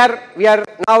 So we are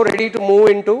now ready to move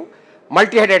into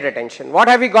multi-headed attention. What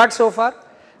have we got so far?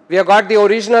 We have got the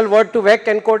original word to vec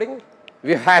encoding.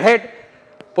 We have added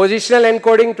positional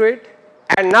encoding to it,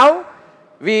 and now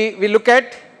we look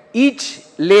at each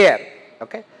layer,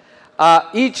 okay,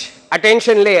 each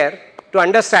attention layer to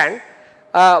understand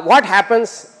what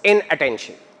happens in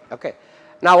attention. Okay.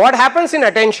 Now what happens in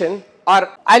attention, or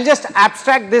I'll just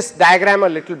abstract this diagram a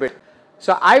little bit.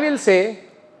 So I will say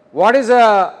what is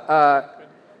a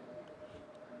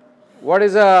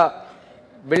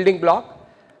building block?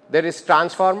 There is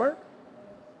transformer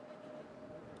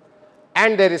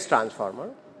and there is transformer.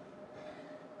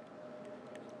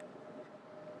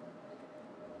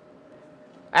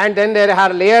 And then there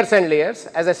are layers and layers.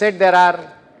 As I said, there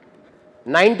are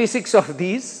 96 of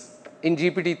these in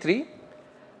GPT-3,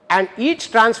 and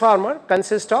each transformer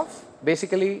consists of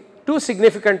basically two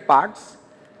significant parts.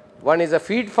 One is a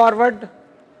feed forward,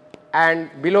 and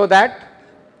below that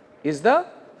is the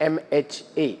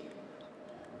MHA,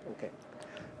 okay,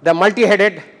 the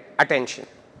multi-headed attention.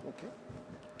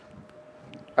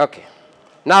 Okay.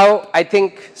 Now I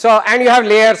think so, and you have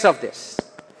layers of this.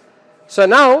 So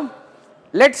now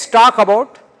let's talk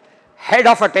about head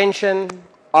of attention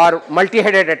or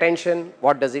multi-headed attention.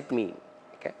 What does it mean?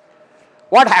 Okay.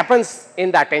 What happens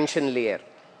in the attention layer?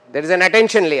 There is an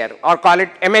attention layer, or call it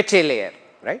MHA layer,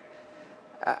 right?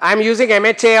 I am using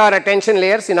MHA or attention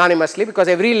layer synonymously because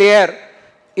every layer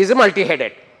is a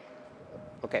multi-headed.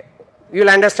 Okay. You will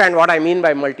understand what I mean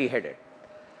by multi-headed.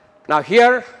 Now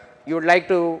here you would like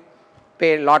to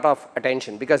pay a lot of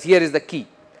attention, because here is the key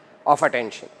of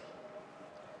attention.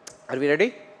 Are we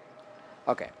ready?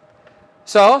 Okay.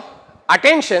 So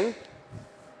attention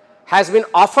has been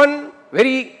often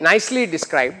very nicely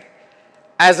described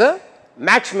as a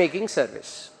matchmaking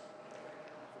service.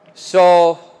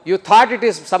 So you thought it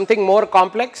is something more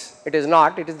complex. It is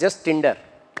not. It is just Tinder.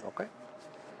 Okay.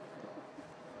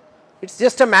 It's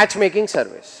just a matchmaking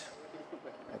service.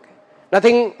 Okay.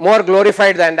 Nothing more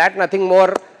glorified than that. Nothing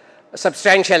more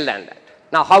substantial than that.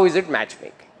 Now, how is it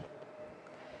matchmaking?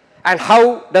 And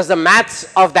how does the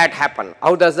maths of that happen?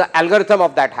 How does the algorithm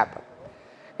of that happen?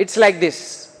 It's like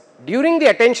this. During the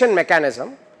attention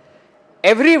mechanism,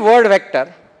 every word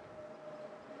vector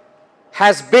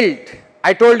has built,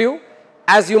 I told you,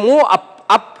 as you move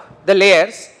up the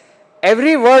layers,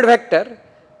 every word vector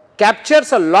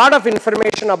captures a lot of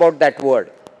information about that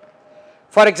word.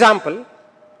 For example,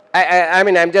 I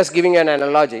mean, I'm just giving you an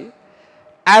analogy.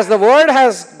 As the word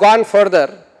has gone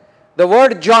further, the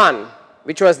word John,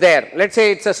 which was there, let's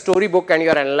say it's a storybook and you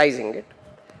are analyzing it.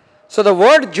 So the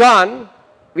word John,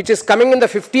 which is coming in the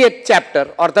 50th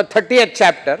chapter or the 30th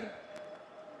chapter,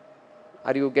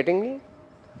 are you getting me?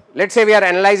 Let's say we are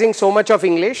analyzing so much of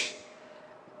English,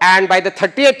 and by the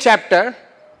 30th chapter,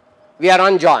 we are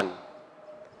on John.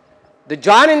 The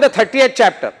John in the 30th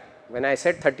chapter, when I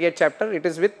said 30th chapter, it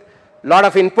is with lot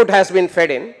of input has been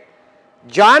fed in.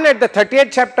 John at the 30th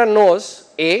chapter knows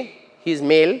A, he is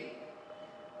male,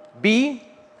 B,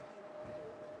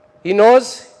 he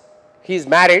knows he is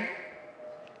married,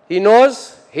 he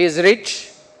knows he is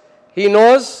rich, he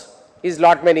knows he is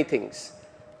lot many things.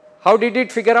 How did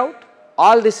it figure out?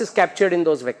 All this is captured in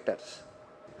those vectors.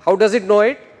 How does it know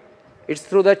it? It's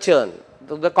through the churn,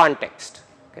 through the context.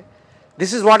 Okay?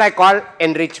 This is what I call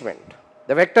enrichment.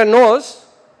 The vector knows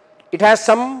it has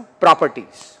some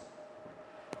properties.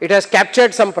 It has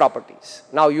captured some properties.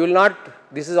 Now you will not,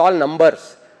 this is all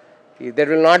numbers. There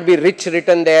will not be rich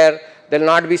written there, there will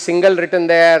not be single written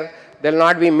there, there will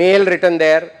not be male written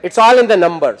there. It's all in the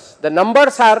numbers. The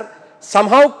numbers are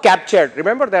somehow captured.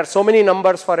 Remember, there are so many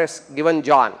numbers for a given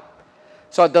John.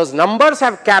 So those numbers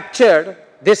have captured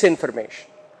this information.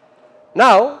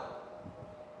 Now,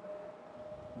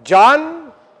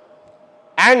 John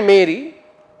and Mary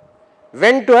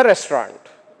went to a restaurant.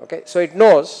 Okay, so it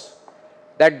knows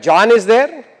that John is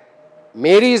there,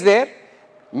 Mary is there.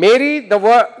 Mary, the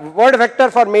word vector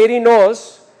for Mary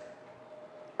knows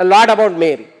a lot about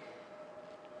Mary.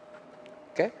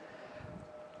 Okay,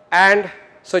 and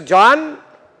so John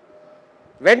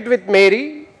went with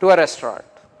Mary to a restaurant.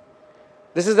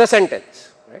 This is the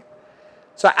sentence. Right?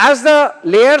 So as the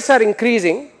layers are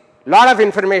increasing, lot of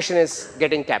information is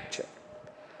getting captured.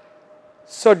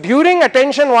 So during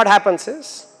attention, what happens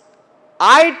is,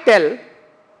 I tell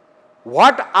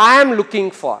what I am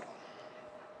looking for.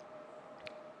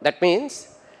 That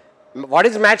means, what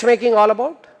is matchmaking all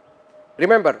about?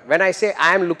 Remember, when I say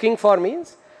I am looking for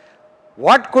means,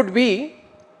 what could be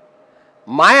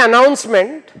my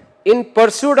announcement in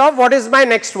pursuit of what is my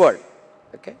next word?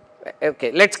 Okay,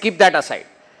 okay, let's keep that aside.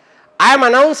 I am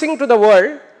announcing to the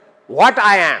world what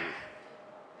I am.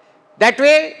 That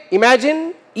way,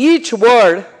 imagine each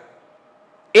word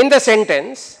in the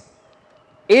sentence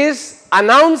is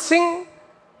announcing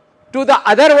to the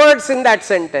other words in that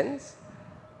sentence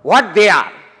what they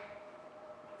are.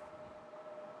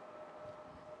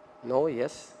 No,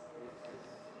 yes.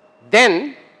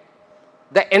 Then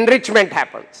the enrichment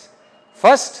happens.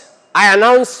 First, I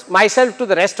announce myself to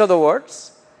the rest of the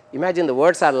words. Imagine the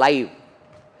words are live.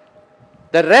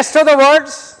 The rest of the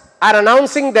words are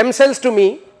announcing themselves to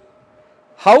me.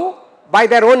 How? By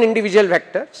their own individual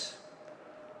vectors,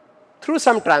 through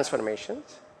some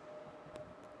transformations.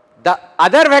 The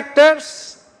other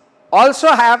vectors also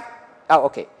have,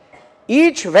 okay,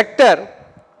 each vector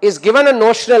is given a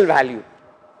notional value.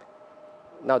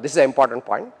 Now this is an important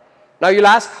point. Now you will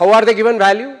ask, how are they given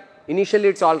value? Initially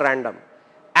it's all random.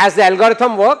 As the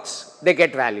algorithm works, they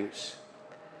get values.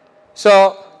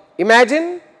 So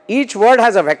imagine each word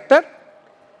has a vector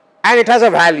and it has a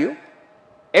value.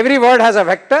 Every word has a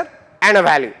vector and a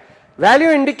value. Value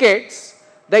indicates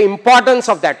the importance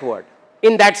of that word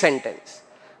in that sentence.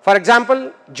 For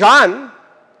example, John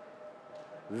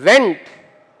went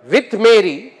with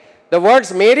Mary. The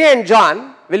words Mary and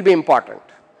John will be important.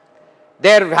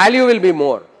 Their value will be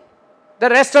more. The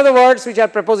rest of the words, which are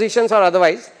prepositions or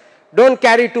otherwise, don't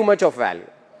carry too much of value.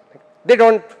 They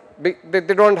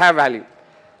don't have value.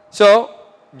 So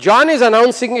John is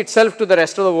announcing itself to the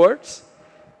rest of the words.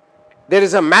 There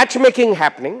is a matchmaking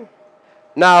happening.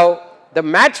 Now the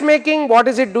matchmaking, what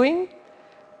is it doing?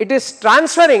 It is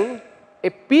transferring a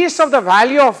piece of the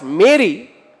value of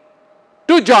Mary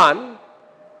to John.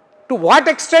 To what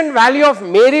extent value of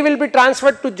Mary will be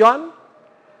transferred to John?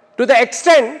 To the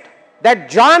extent that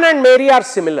John and Mary are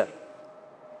similar.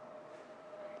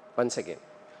 Once again,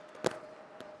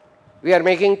 we are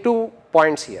making 2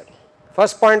 points here.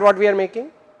 First point, what we are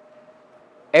making?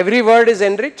 Every word is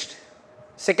enriched.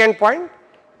 Second point,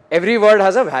 every word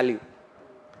has a value.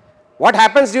 What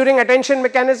happens during attention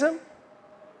mechanism?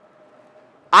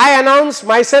 I announce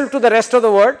myself to the rest of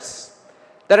the words.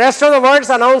 The rest of the words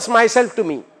announce myself to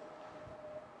me.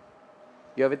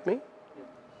 You are with me?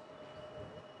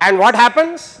 And what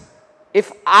happens?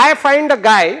 If I find a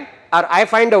guy or I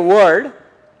find a word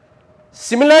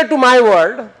similar to my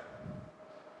word,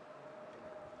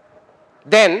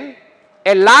 then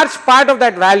a large part of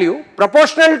that value,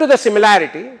 proportional to the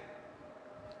similarity,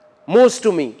 moves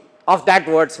to me of that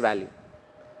word's value.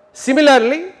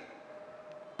 Similarly,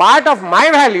 part of my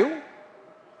value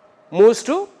moves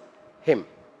to him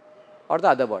or the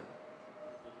other word.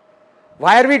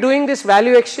 Why are we doing this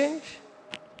value exchange?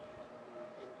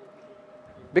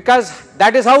 Because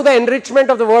that is how the enrichment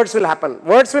of the words will happen.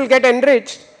 Words will get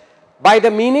enriched by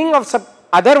the meaning of some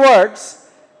other words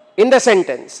in the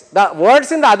sentence. The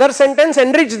words in the other sentence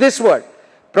enrich this word,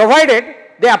 provided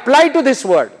they apply to this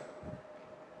word.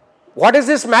 What is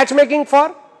this matchmaking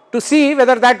for? to see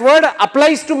whether that word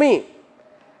applies to me,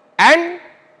 and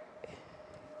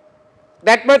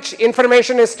that much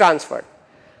information is transferred.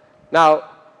 Now,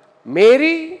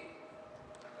 Mary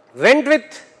went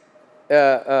with,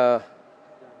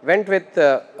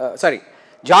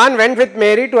 John went with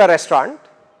Mary to a restaurant.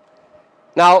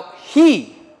 Now,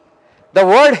 he, the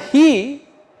word he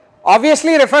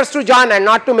obviously refers to John and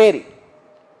not to Mary.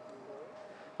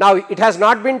 Now, it has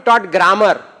not been taught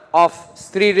grammar of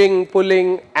steering,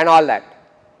 pulling and all that.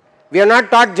 We are not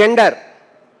taught gender.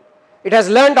 It has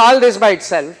learnt all this by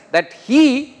itself, that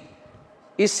he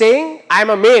is saying I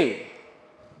am a male,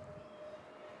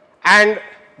 and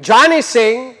John is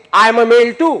saying I am a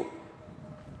male too.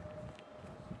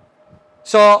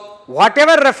 So,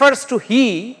 whatever refers to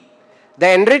he, the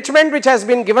enrichment which has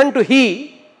been given to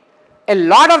he, a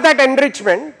lot of that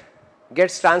enrichment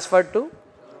gets transferred to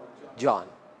John.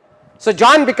 So,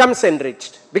 John becomes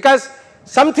enriched because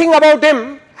something about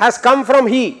him has come from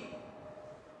he.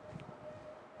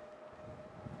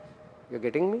 You are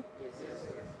getting me?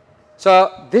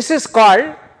 So, this is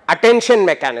called attention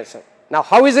mechanism. Now,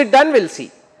 how is it done? We will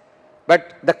see.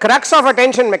 But the crux of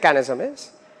attention mechanism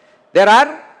is there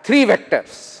are three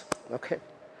vectors. Okay.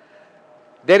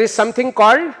 There is something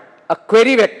called a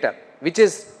query vector, which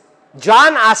is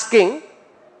John asking,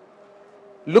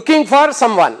 looking for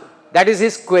someone, that is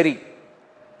his query.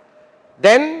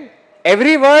 Then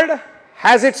every word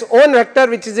has its own vector,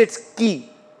 which is its key.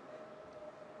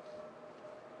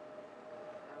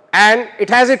 And it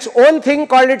has its own thing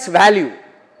called its value.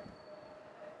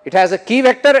 It has a key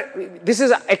vector, this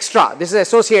is extra, this is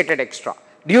associated extra.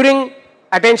 During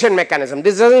attention mechanism,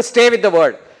 this does not stay with the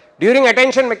word. During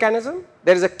attention mechanism,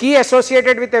 there is a key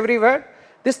associated with every word.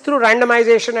 This through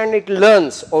randomization, and it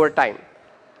learns over time.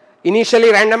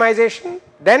 Initially randomization,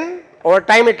 then over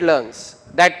time it learns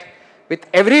that with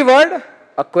every word,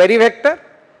 a query vector,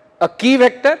 a key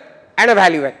vector and a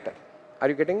value vector. Are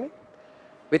you getting me?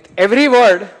 With every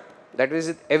word, that is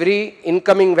with every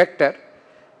incoming vector,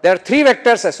 there are three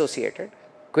vectors associated: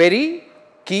 query,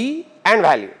 key and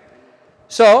value.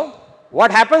 So,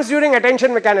 what happens during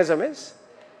attention mechanism is,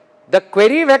 the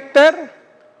query vector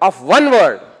of one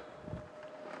word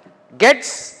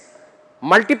gets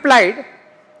multiplied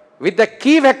with the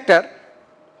key vector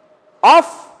of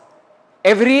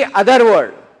every other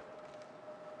word.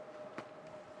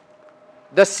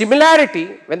 The similarity,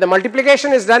 when the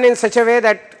multiplication is done in such a way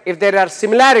that if there are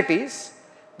similarities,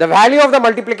 the value of the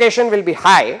multiplication will be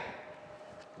high,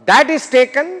 that is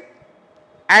taken,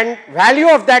 and value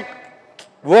of that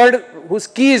word whose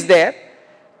key is there,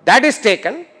 that is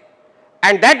taken,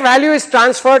 and that value is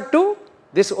transferred to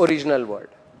this original word.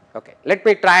 Okay, let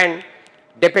me try and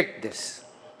depict this.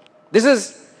 This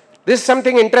is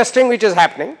something interesting which is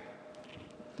happening.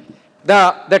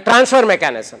 The transfer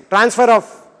mechanism, transfer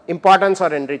of importance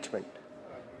or enrichment.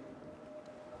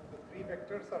 The three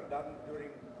vectors are done during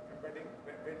embedding.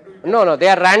 When do you No, they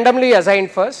are randomly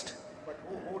assigned first. But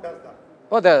who does that?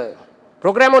 Oh, the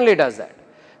program only does that.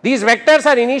 These vectors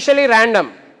are initially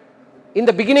random in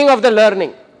the beginning of the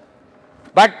learning.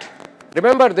 But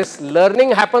remember, this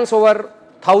learning happens over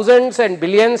thousands and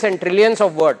billions and trillions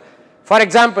of words. For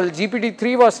example,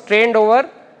 GPT-3 was trained over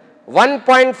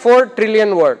 1.4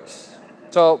 trillion words.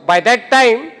 So, by that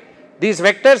time, these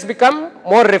vectors become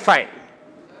more refined.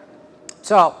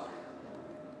 So,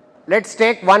 let us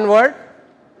take one word,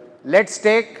 let us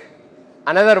take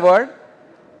another word,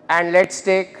 and let us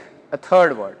take a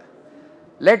third word.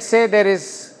 Let us say there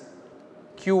is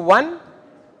Q1,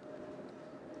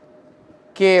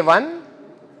 K1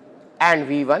 and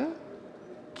V1,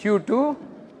 Q2,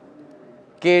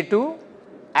 K2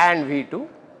 and V2,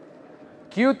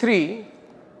 Q3,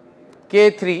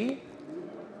 K3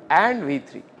 and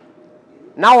V3.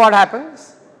 Now what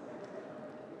happens?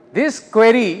 This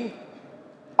query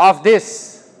of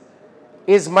this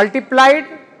is multiplied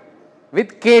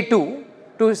with K2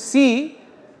 to see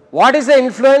what is the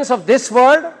influence of this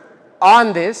word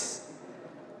on this,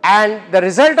 and the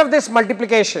result of this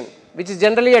multiplication, which is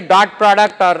generally a dot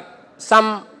product or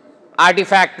some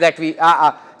artifact that we,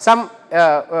 some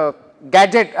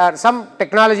gadget or some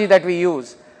technology that we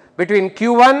use between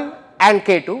Q1 and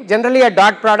K2, generally a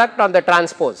dot product on the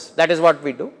transpose, that is what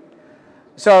we do.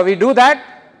 So, we do that.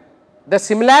 The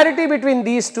similarity between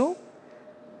these two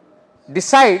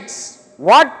decides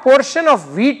what portion of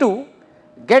V2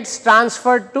 gets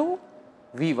transferred to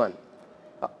V1.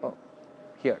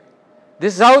 Here.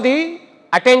 This is how the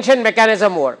attention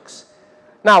mechanism works.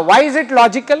 Now, why is it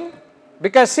logical?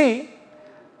 Because see,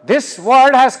 this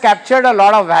word has captured a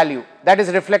lot of value that is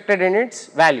reflected in its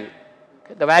value,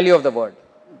 okay, the value of the word,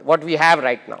 what we have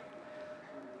right now.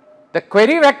 The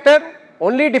query vector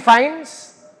only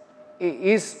defines,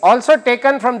 is also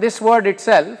taken from this word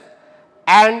itself,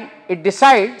 and it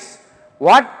decides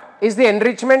what is the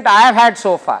enrichment I have had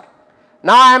so far.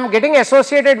 Now I am getting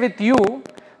associated with you,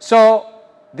 so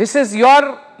this is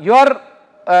your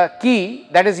key,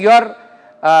 that is your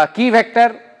key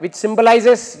vector which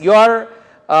symbolizes your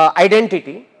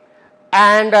identity,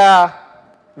 and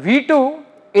V2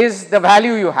 is the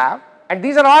value you have, and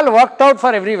these are all worked out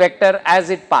for every vector as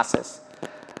it passes.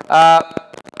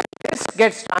 This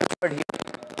gets transferred here.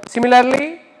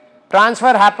 Similarly,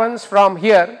 transfer happens from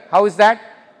here. How is that?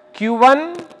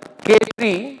 Q1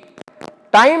 K3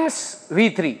 times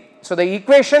V3. So the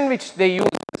equation which they use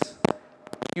is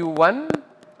Q1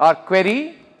 or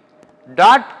query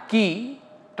dot key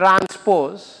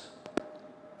transpose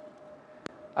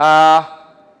of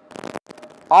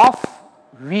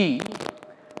V.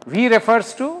 V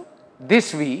refers to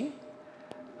this V,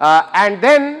 and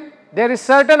then there is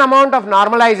certain amount of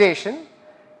normalization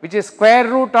which is square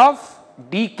root of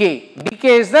dk. Dk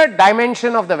is the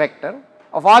dimension of the vector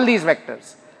of all these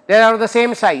vectors. They are of the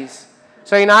same size.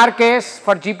 So in our case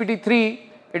for GPT-3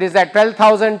 it is that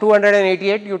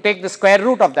 12,288, you take the square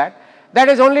root of that. That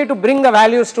is only to bring the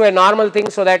values to a normal thing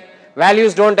so that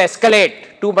values don't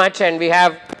escalate too much and we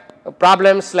have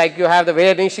problems like you have the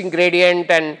vanishing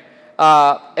gradient and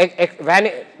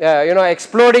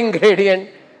exploding gradient.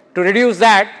 To reduce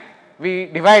that we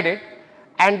divide it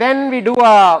and then we do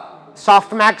a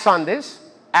softmax on this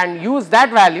and use that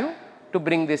value to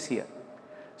bring this here.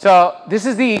 So this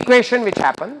is the equation which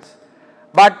happens,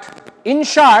 but in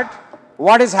short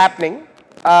what is happening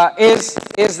is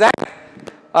that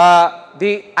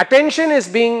the attention is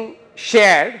being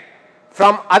shared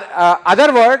from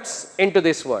other words into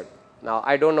this word. Now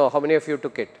I don't know how many of you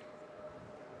took it.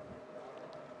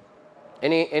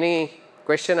 Any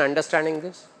question understanding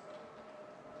this?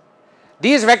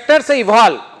 These vectors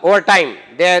evolve over time,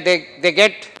 they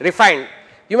get refined.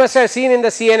 You must have seen in the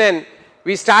CNN,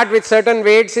 we start with certain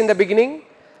weights in the beginning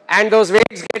and those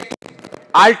weights get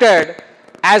altered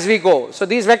as we go. So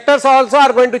these vectors also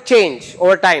are going to change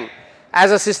over time.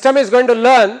 As a system is going to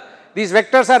learn, these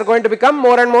vectors are going to become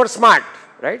more and more smart,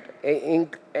 right? In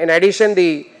addition,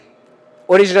 the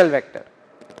original vector.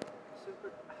 So,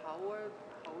 but how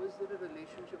is there a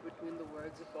relationship between the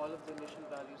words if all of the initial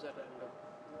values are random?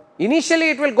 Initially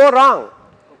it will go wrong.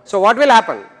 So what will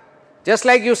happen? Just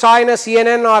like you saw in a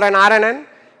CNN or an RNN,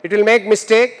 it will make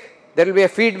mistake, there will be a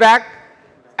feedback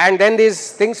and then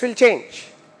these things will change.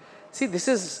 See, this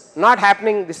is not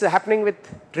happening, this is happening with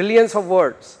trillions of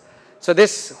words. So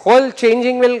this whole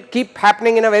changing will keep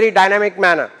happening in a very dynamic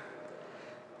manner.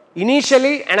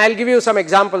 Initially, and I will give you some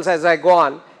examples as I go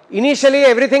on, initially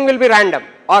everything will be random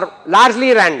or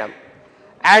largely random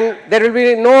and there will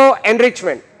be no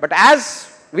enrichment. But as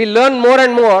we learn more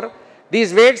and more,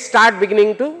 these weights start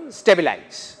beginning to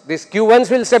stabilize. These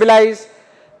Q1s will stabilize,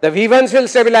 the V1s will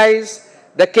stabilize,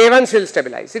 the K1s will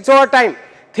stabilize. It's over time.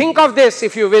 Think of this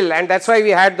if you will, and that's why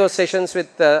we had those sessions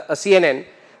with a CNN.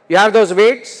 You have those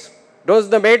weights,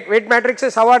 the weight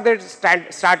matrices, how are they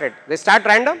started? They start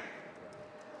random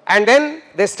and then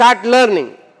they start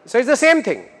learning. So it's the same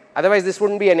thing. Otherwise this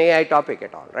wouldn't be an AI topic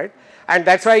at all, right? And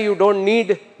that's why you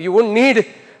wouldn't need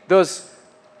those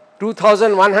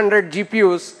 2100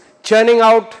 GPUs churning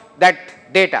out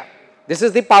that data. This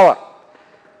is the power.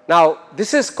 Now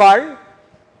this is called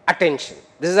attention.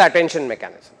 This is the attention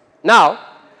mechanism. Now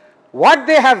what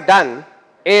they have done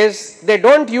is they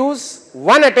don't use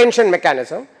one attention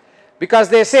mechanism because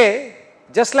they say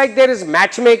just like there is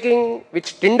matchmaking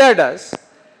which Tinder does,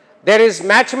 there is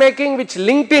matchmaking which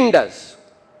LinkedIn does.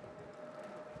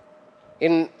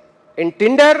 In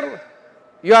Tinder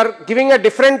you are giving a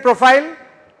different profile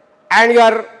and you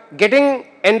are getting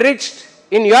enriched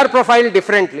in your profile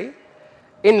differently.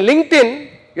 In LinkedIn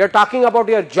you are talking about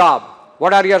your job,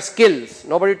 what are your skills.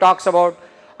 Nobody talks about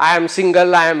I am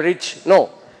single, I am rich. No,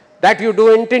 that you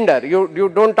do in Tinder. You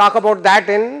don't talk about that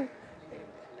in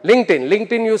LinkedIn.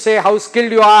 LinkedIn you say how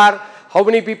skilled you are, how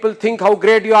many people think how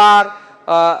great you are,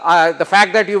 the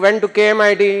fact that you went to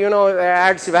KMIT,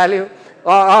 adds value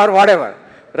or whatever,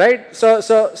 right?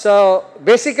 So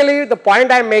basically the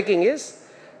point I am making is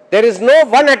there is no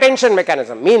one attention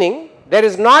mechanism, meaning there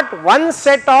is not one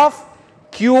set of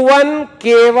Q1,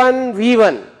 K1,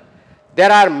 V1.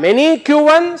 There are many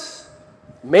Q1s,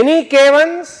 many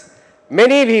K1s,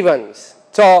 many V1s.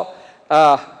 So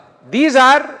these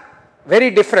are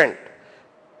very different.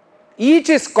 Each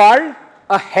is called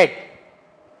a head.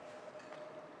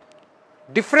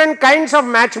 Different kinds of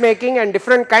matchmaking and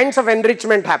different kinds of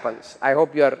enrichment happens. I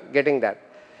hope you are getting that.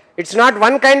 It's not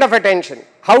one kind of attention.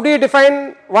 How do you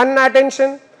define one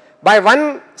attention? by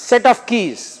one set of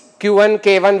keys, Q1,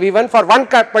 K1, V1 for one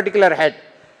particular head.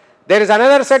 There is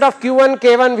another set of Q1,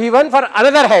 K1, V1 for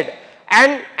another head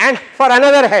and for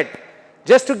another head.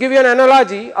 Just to give you an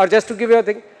analogy or just to give you a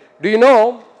thing, do you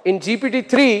know in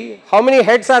GPT-3 how many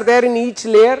heads are there in each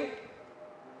layer?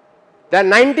 There are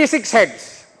 96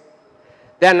 heads.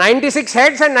 There are 96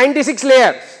 heads and 96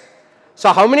 layers.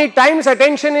 So how many times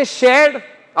attention is shared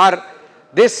or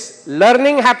this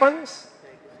learning happens?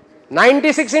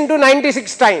 96 into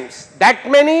 96 times. That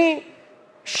many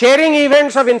sharing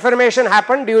events of information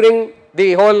happen during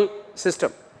the whole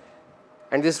system.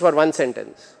 And this is for one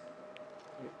sentence.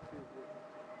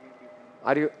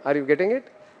 Are you getting it?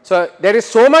 So there is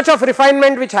so much of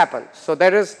refinement which happens. So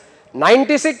there is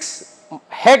 96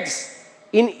 heads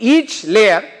in each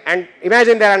layer, and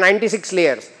imagine there are 96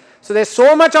 layers. So there is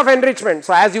so much of enrichment.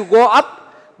 So as you go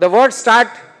up, the words start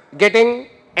getting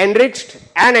enriched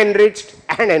and enriched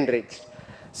and enriched.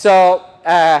 So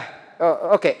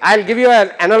okay, I'll give you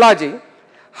an analogy.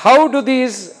 How do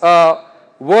these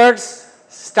words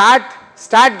start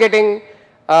getting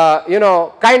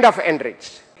kind of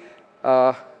enriched?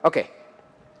 Okay,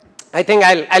 I think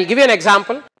I'll give you an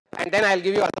example and then I'll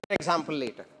give you another example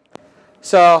later.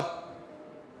 So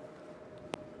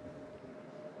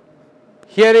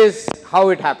here is how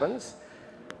it happens.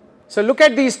 So look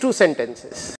at these two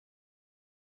sentences.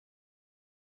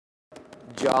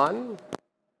 John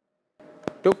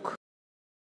took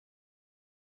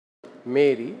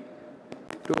Mary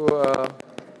to a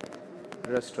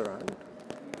restaurant.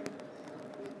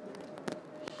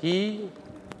 He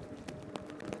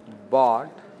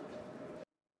bought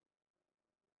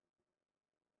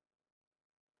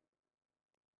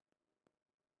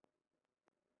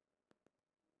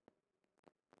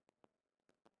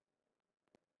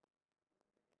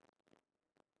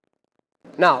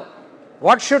now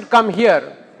what should come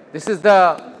here? This is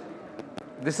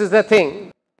the thing.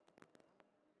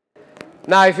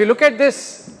 Now if you look at this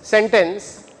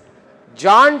sentence,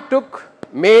 John took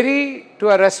Mary to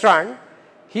a restaurant,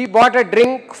 he bought a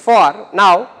drink for.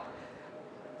 Now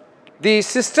the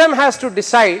system has to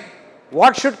decide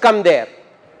what should come there.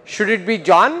 Should it be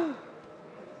John?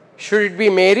 Should it be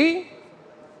Mary?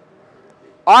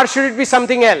 Or should it be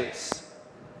something else?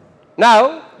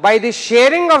 Now by the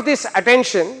sharing of this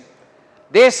attention,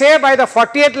 they say by the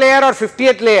 40th layer or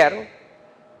 50th layer,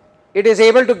 it is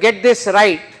able to get this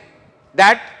right,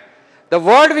 that the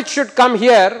word which should come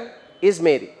here is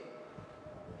Mary.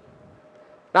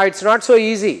 Now it's not so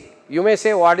easy. You may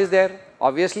say, what is there?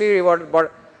 Obviously,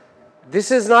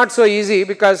 this is not so easy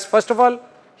because first of all,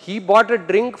 he bought a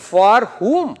drink for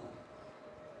whom?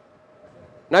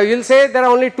 Now you will say there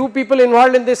are only two people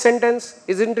involved in this sentence.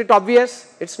 Isn't it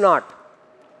obvious? It's not.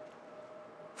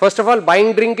 First of all,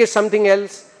 buying drink is something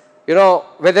else.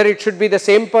 Whether it should be the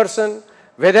same person,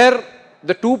 whether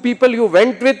the two people you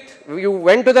went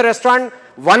to the restaurant,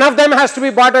 one of them has to be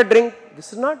bought a drink.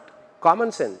 This is not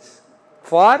common sense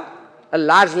for a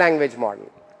large language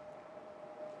model.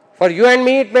 For you and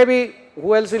me, it may be,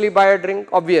 who else will he buy a drink?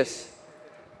 Obvious.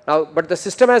 Now, but the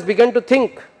system has begun to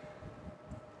think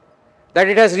that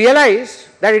it has realized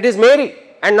that it is Mary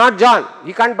and not John.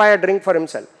 He can't buy a drink for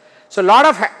himself. So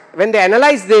when they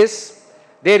analyze this,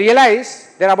 they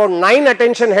realize there are about 9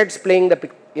 attention heads playing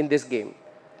in this game.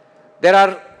 There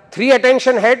are 3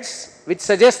 attention heads which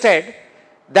suggested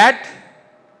that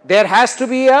there has to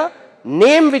be a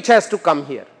name which has to come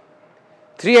here.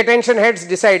 3 attention heads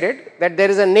decided that there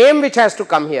is a name which has to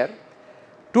come here.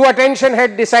 2 attention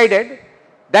heads decided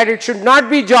that it should not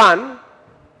be John,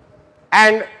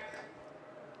 and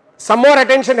some more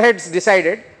attention heads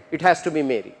decided it has to be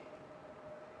Mary.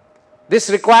 This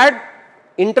required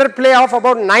interplay of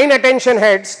about 9 attention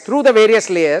heads through the various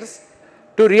layers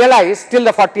to realize till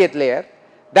the 40th layer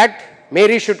that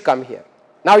Mary should come here.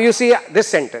 Now you see this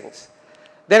sentence.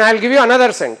 Then I will give you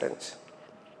another sentence.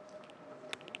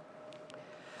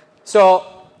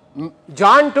 So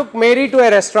John took Mary to a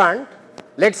restaurant.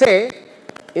 Let's say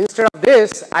instead of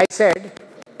this I said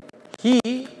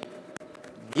he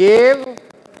gave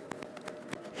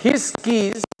his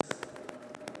keys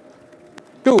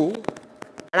to,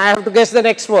 and I have to guess the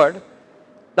next word.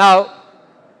 Now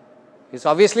it's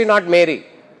obviously not Mary.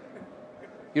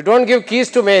 You don't give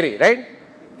keys to Mary, right?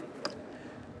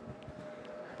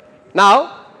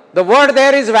 Now the word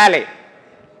there is valet.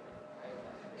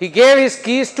 He gave his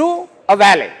keys to a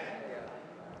valet.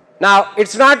 Now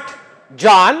it's not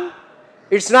John,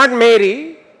 it's not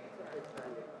Mary.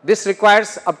 This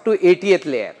requires up to 80th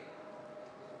layer.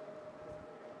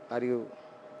 Are you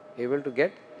able to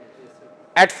get?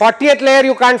 At 40th layer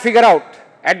you can't figure out.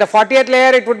 At the 40th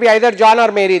layer it would be either John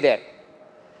or Mary there.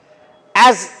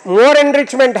 as more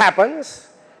enrichment happens,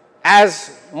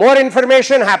 as more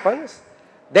information happens,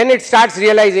 then it starts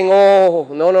realizing, oh,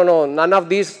 no, none of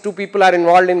these two people are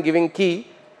involved in giving key.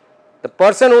 The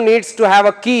person who needs to have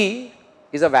a key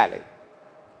is a valid.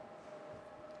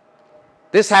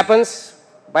 This happens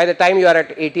by the time you are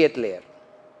at 80th layer.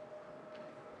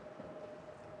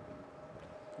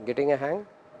 Getting a hang?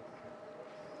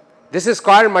 This is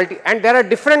called multi, and there are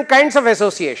different kinds of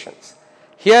associations.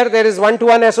 Here there is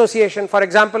one-to-one association. For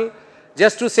example,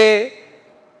 just to say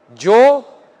Joe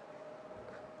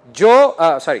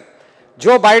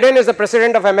Biden is the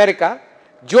President of America.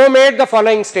 Joe made the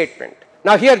following statement.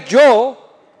 Now here Joe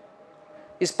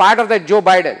is part of that Joe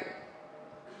Biden.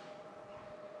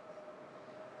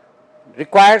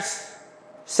 Requires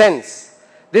sense.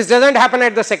 This doesn't happen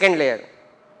at the second layer,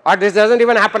 or this doesn't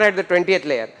even happen at the 20th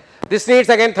layer. This needs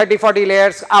again 30-40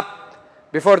 layers up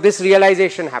before this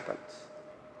realization happens.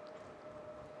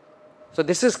 So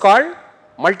this is called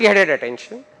multi-headed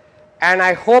attention, and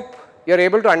I hope you are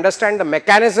able to understand the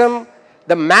mechanism.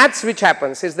 The maths which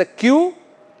happens is the Q,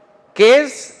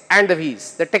 K's and the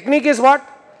V's. The technique is what?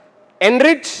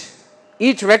 Enrich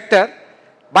each vector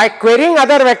by querying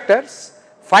other vectors,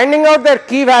 finding out their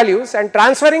key values and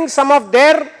transferring some of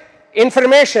their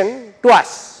information to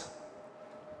us.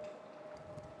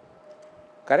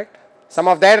 Correct? Some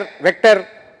of their vector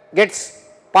gets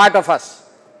part of us.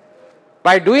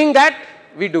 By doing that,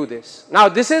 we do this. Now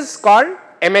this is called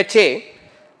MHA,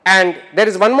 and there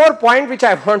is one more point which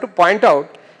I want to point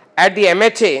out at the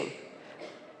MHA.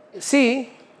 See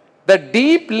the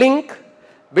deep link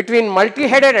between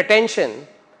multi-headed attention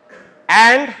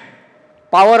and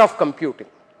power of computing.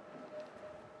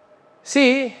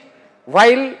 See,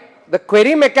 while the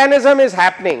query mechanism is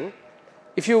happening,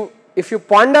 if you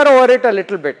ponder over it a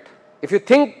little bit, if you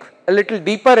think a little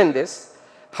deeper in this,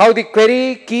 how the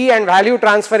query, key and value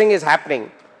transferring is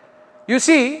happening, you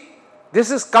see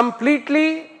this is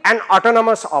completely an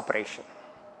autonomous operation.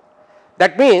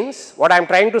 That means what I am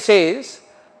trying to say is,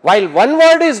 while one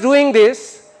word is doing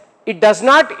this, it does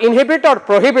not inhibit or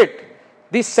prohibit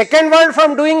the second word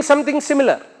from doing something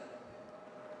similar.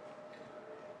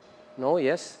 No,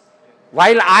 yes.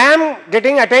 While I am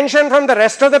getting attention from the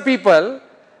rest of the people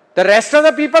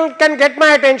can get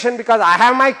my attention because I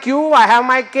have my Q, I have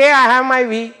my K, I have my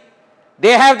V.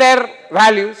 They have their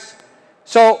values.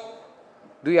 So,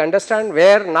 do you understand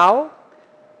where now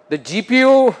the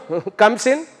GPU comes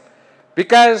in?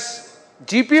 Because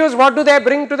GPUs, what do they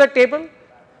bring to the table?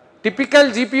 Typical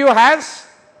GPU has,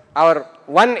 our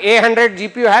one A100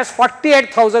 GPU has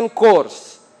 48,000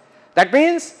 cores. That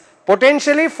means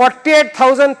potentially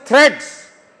 48,000 threads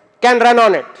can run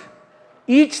on it.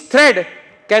 Each thread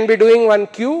can be doing one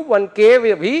Q, one K,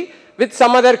 V with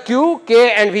some other Q,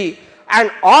 K and V.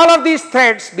 And all of these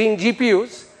threads being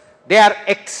GPUs, they are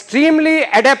extremely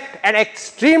adept and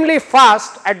extremely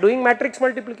fast at doing matrix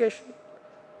multiplication.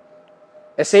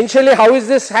 Essentially, how is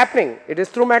this happening? It is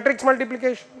through matrix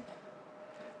multiplication.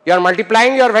 You are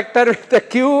multiplying your vector with a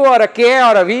Q or a K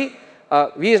or a V.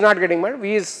 V is not getting multiplied,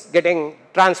 V is getting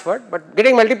transferred, but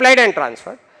getting multiplied and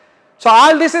transferred. So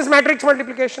all this is matrix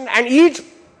multiplication, and each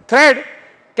thread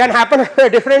can happen on a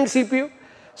different CPU.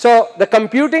 So the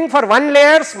computing for one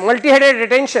layer's multi-headed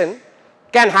attention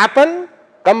can happen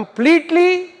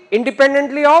completely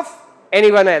independently of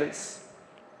anyone else,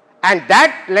 and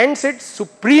that lends it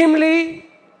supremely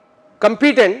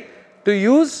competent to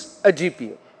use a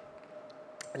GPU.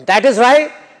 That is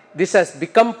why this has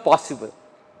become possible.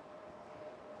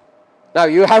 Now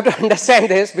you have to understand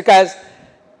this, because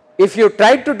if you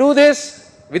try to do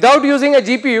this without using a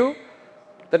GPU,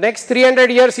 the next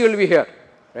 300 years you will be here,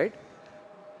 right?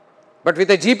 But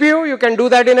with a GPU you can do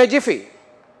that in a jiffy,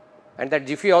 and that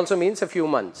jiffy also means a few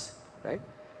months, right?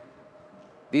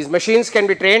 These machines can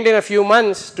be trained in a few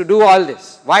months to do all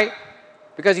this. Why?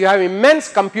 Because you have immense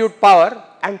compute power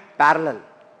and parallel.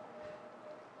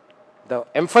 The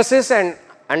emphasis and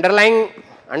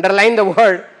underline the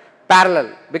word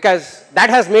parallel, because that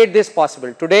has made this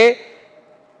possible. Today,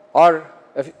 or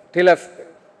till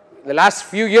the last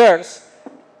few years,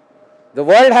 the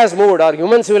world has moved, or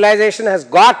human civilization has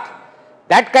got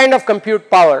that kind of compute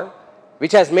power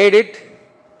which has made it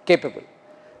capable.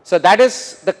 So that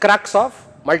is the crux of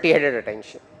multi-headed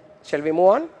attention. Shall we move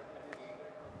on?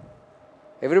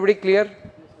 Everybody clear?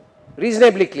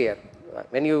 Reasonably clear.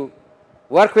 When you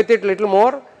work with it a little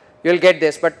more, you will get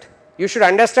this, but you should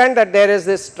understand that there is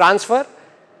this transfer.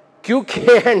 Q,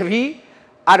 K and V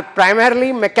are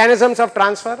primarily mechanisms of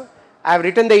transfer. I have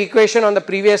written the equation on the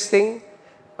previous thing.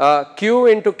 Q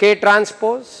into K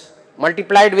transpose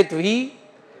multiplied with V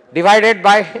divided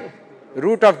by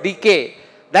root of dk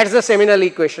That is the seminal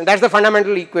equation, that is the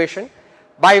fundamental equation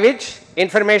by which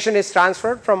information is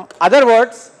transferred from other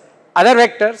words, other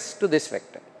vectors to this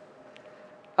vector.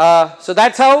 So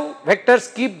that is how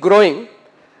vectors keep growing.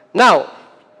 Now,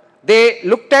 they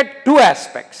looked at two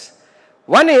aspects.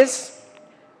 One is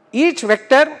each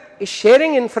vector is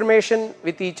sharing information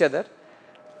with each other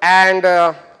and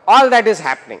all that is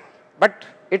happening, but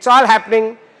it is all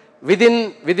happening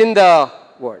within the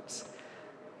words.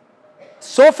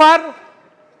 So far,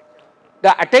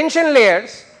 the attention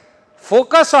layers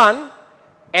focus on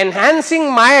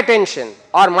enhancing my attention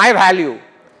or my value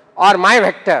or my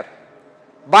vector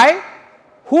by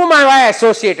whom am I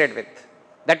associated with.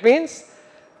 That means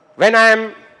when I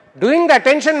am doing the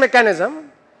attention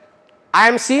mechanism, I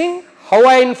am seeing how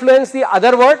I influence the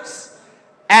other words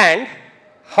and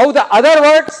how the other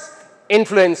words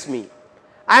influence me.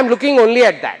 I am looking only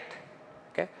at that.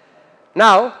 Okay.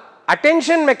 Now,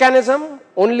 attention mechanism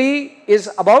only is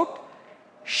about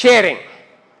sharing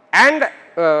and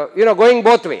going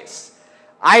both ways.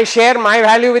 I share my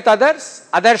value with others,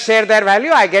 others share their value,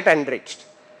 I get enriched.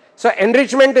 So,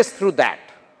 enrichment is through that.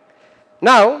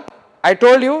 Now, I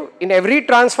told you in every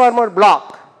transformer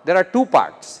block there are two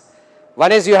parts.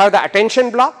 One is you have the attention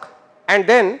block and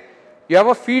then you have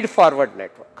a feed forward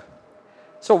network.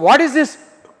 So, what is this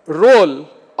role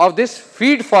of this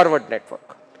feed forward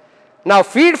network? Now,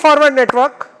 feed forward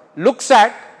network looks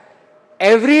at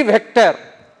every vector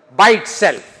by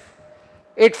itself.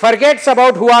 It forgets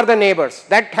about who are the neighbors.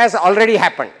 That has already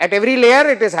happened. At every layer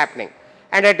it is happening.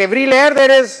 And at every layer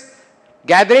there is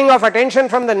gathering of attention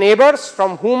from the neighbors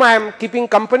from whom I am keeping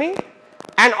company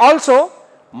and also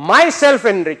my self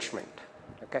enrichment.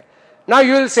 Okay. Now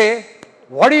you will say,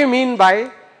 what do you mean by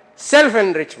self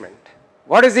enrichment?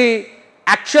 What is the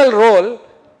actual role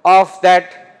of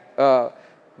that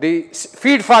the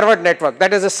feed forward network,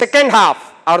 that is the second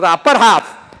half or the upper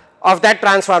half of that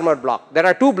transformer block. There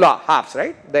are two halves,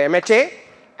 right, the MHA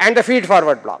and the feed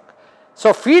forward block.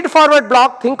 So, feed forward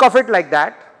block, think of it like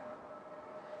that,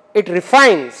 it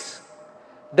refines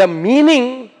the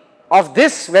meaning of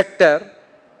this vector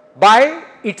by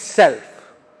itself,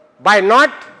 by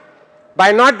not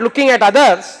looking at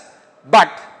others,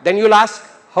 but then you will ask,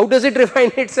 how does it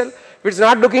refine itself if it is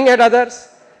not looking at others?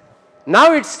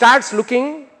 Now it starts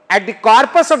looking at the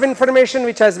corpus of information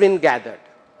which has been gathered.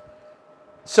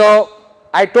 So,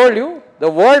 I told you the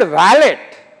word valet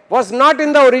was not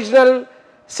in the original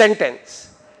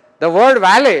sentence. The word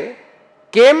valet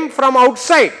came from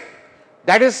outside.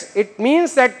 That is, it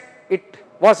means that it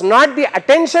was not the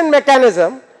attention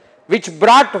mechanism which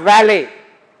brought valet.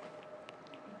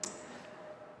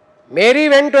 John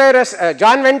went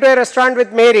to a restaurant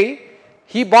with Mary,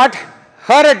 he bought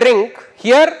her a drink.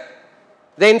 Here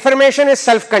the information is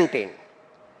self-contained.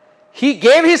 He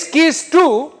gave his keys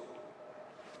to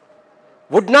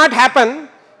would not happen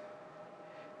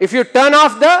if you turn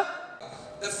off the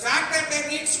fact that there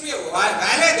needs to be a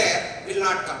valet there will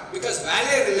not come, because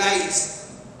valet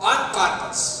relies on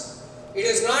corpus. It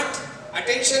is not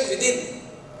attention within,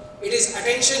 it is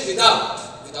attention without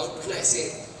when I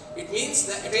say it means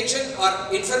the attention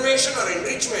or information or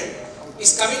enrichment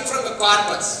is coming from the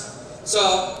corpus.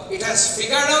 So it has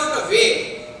figured out a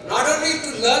way not only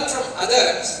to learn from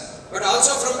others but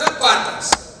also from the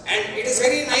corpus. And it is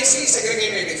very nicely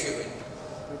segregated, if you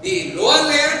will. The lower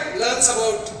layer learns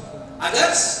about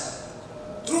others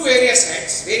through various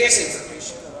heads, various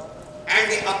information.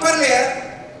 And the upper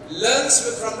layer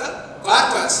learns from the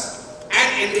corpus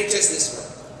and enriches this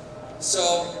one.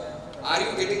 So, are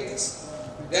you getting this?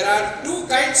 There are two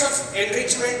kinds of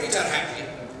enrichment which are happening.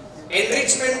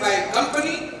 Enrichment by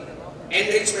company,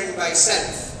 enrichment by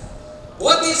self.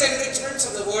 Both these enrichments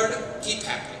of the word keep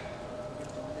happening.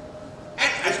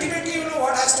 And ultimately, you know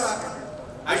what has to happen?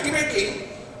 Ultimately,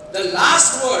 the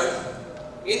last word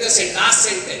in the last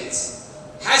sentence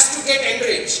has to get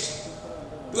enriched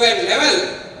to a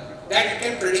level that it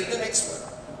can predict the next word.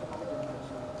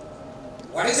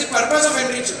 What is the purpose of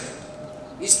enrichment?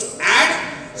 Is to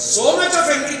add so much of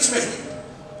enrichment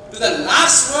to the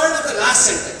last word of the last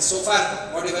sentence. So far,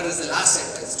 whatever is the last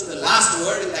sentence, to the last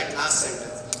word in that last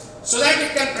sentence, so that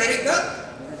it can predict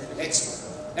the next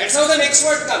word. That's how the next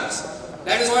word comes.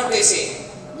 That is what they say.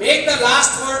 Make the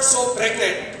last word so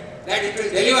pregnant that it will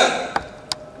deliver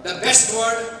the best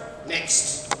word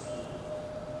next.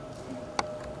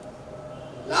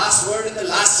 Last word in the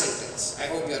last sentence. I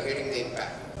hope you are getting the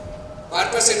impact.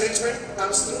 Corpus enrichment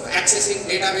comes through accessing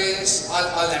database,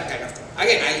 all that kind of thing.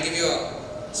 Again, I will give you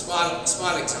a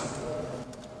small example.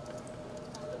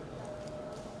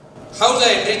 How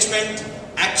the enrichment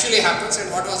actually happens and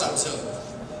what was observed.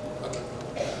 Okay.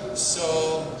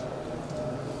 So,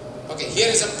 Okay, here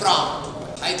is a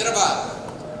prompt. Hyderabad.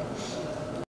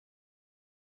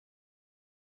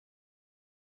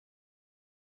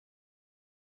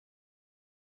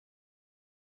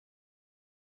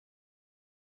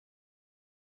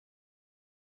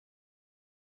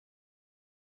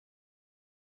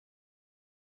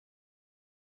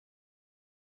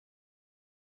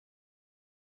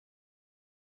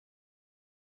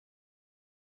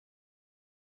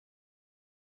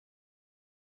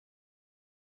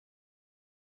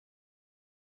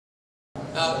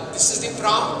 Now this is the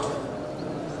prompt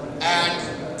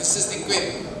and this is the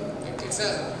query. You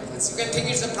can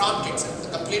think it's a prompt itself.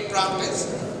 The complete prompt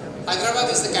is Hyderabad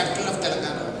is the capital of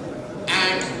Telangana,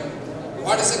 and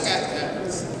what is the Hyderabad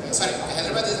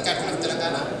is the capital of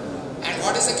Telangana, and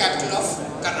what is the capital of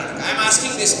Karnataka? I am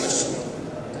asking this question.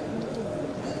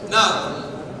 Now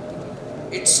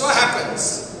it so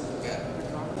happens. Okay,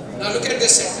 now look at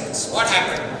this sentence. What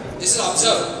happened? This is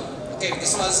observed. Okay,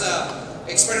 this was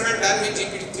experiment done with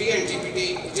GPT-3 and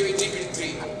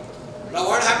GPT-3. Now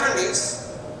what happened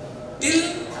is, till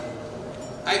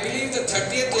I believe the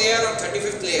 30th layer or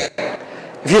 35th layer.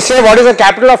 If you say what is the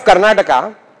capital of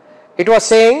Karnataka, it was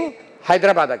saying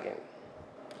Hyderabad again.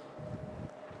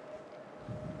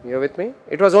 You are with me?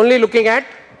 It was only looking at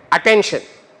attention.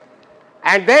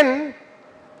 And then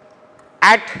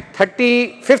at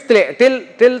 35th layer,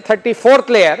 till 34th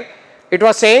layer, it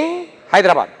was saying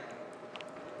Hyderabad.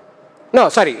 No,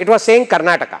 sorry, it was saying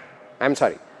Karnataka. I am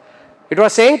sorry. It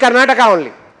was saying Karnataka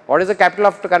only. What is the capital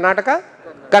of Karnataka?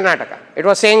 Karnataka. It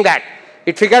was saying that.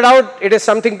 It figured out it is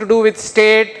something to do with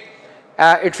state.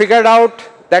 It figured out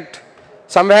that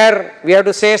somewhere we have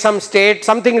to say some state,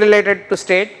 something related to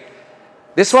state.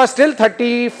 This was still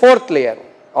 34th layer,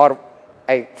 or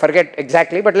I forget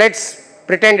exactly, but let's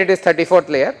pretend it is 34th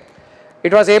layer.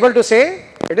 It was able to say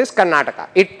it is Karnataka.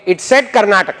 It said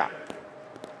Karnataka.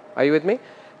 Are you with me?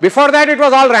 Before that it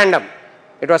was all random.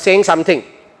 It was saying something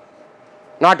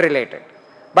not related.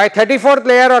 By 34th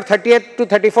layer or 30th to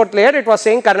 34th layer, it was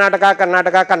saying Karnataka,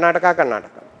 Karnataka, Karnataka,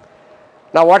 Karnataka.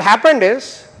 Now what happened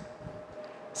is,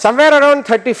 somewhere around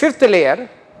 35th layer,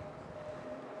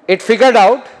 it figured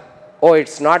out, oh,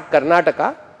 it's not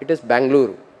Karnataka, it is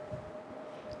Bangalore.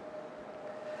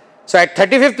 So at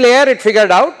 35th layer, it figured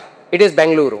out it is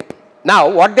Bangalore. Now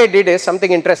what they did is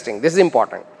something interesting. This is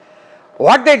important.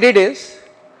 What they did is,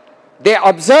 they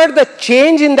observed the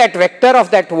change in that vector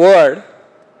of that word,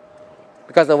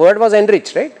 because the word was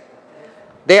enriched, right?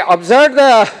 They observed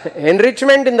the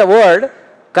enrichment in the word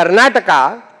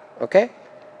Karnataka, okay,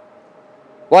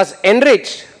 was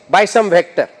enriched by some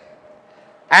vector,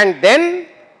 and then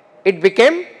it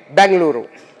became Bangalore.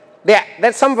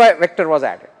 That some vector was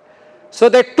added. So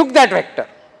they took that vector.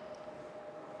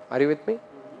 Are you with me?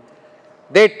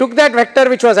 They took that vector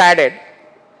which was added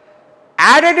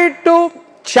it to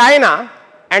China,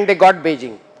 and they got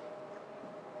Beijing.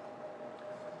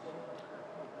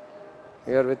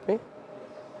 You are with me?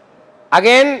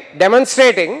 Again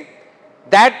demonstrating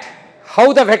that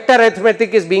how the vector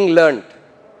arithmetic is being learned.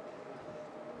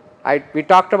 We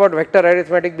talked about vector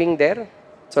arithmetic being there.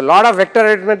 So a lot of vector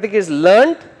arithmetic is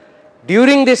learned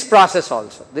during this process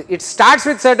also. It starts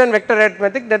with certain vector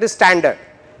arithmetic that is standard,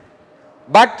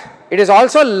 but it is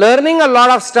also learning a lot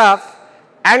of stuff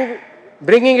and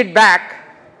bringing it back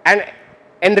and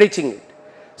enriching it.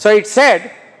 So it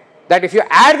said that if you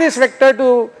add this vector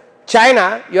to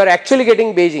China, you are actually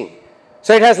getting Beijing.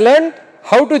 So it has learned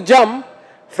how to jump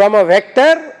from a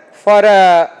vector for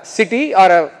a city or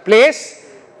a place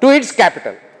to its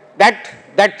capital.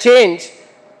 That change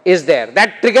is there.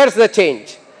 That triggers the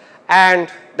change,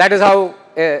 and that is how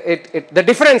the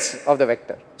difference of the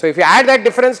vector. So if you add that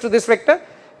difference to this vector,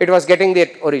 it was getting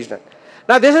the original.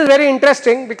 Now this is very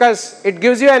interesting because it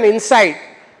gives you an insight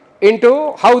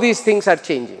into how these things are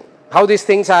changing, how these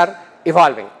things are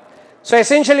evolving. So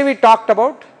essentially we talked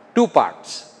about two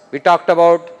parts. We talked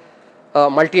about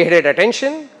multi-headed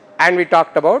attention, and we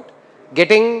talked about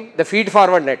getting the feed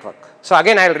forward network. So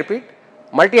again I will repeat,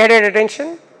 multi-headed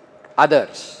attention,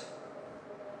 others.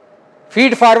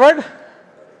 Feed forward,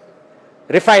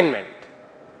 refinement.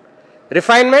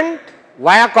 Refinement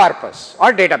via corpus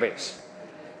or database.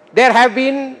 There have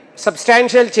been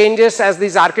substantial changes as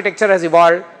this architecture has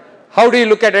evolved. How do you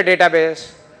look at a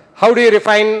database? How do you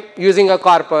refine using a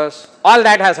corpus? All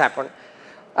that has happened.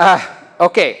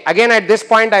 Okay, again at this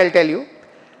point I will tell you,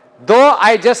 though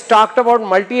I just talked about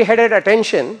multi-headed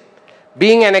attention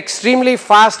being an extremely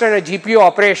fast and a GPU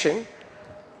operation,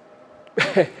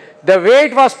 the way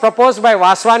it was proposed by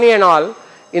Vaswani and all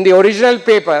in the original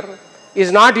paper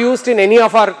is not used in any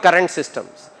of our current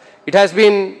systems. It has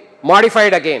been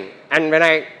modified again, and when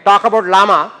I talk about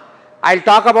Llama, I'll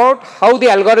talk about how the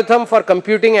algorithm for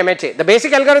computing MHA, the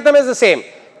basic algorithm is the same,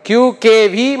 Q, K,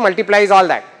 V multiplies all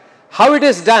that. How it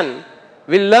is done,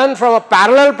 we'll learn from a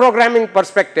parallel programming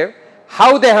perspective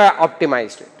how they have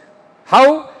optimized it.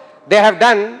 How they have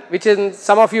done, which in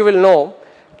some of you will know,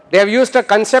 they have used a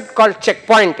concept called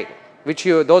checkpointing, which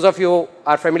those of you who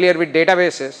are familiar with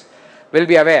databases will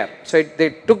be aware. So they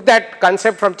took that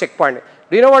concept from checkpointing.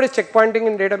 Do you know what is checkpointing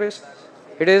in database?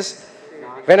 It is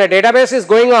when a database is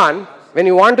going on, when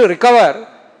you want to recover,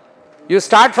 you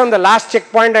start from the last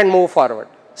checkpoint and move forward.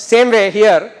 Same way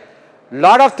here,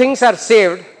 lot of things are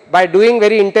saved by doing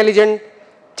very intelligent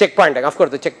checkpointing. Of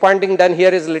course, the checkpointing done here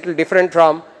is a little different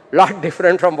from, lot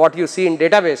different from what you see in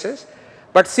databases,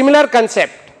 but similar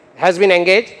concept has been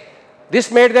engaged.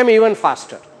 This made them even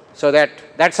faster. So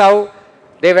that's how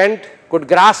they could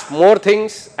grasp more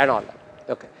things and all that.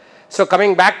 Okay. So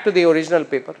coming back to the original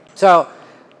paper. So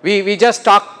we just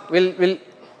talk,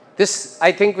 this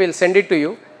I think we'll send it to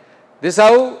you. This is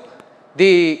how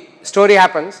the story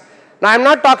happens. Now I am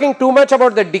not talking too much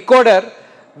about the decoder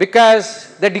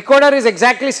because the decoder is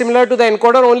exactly similar to the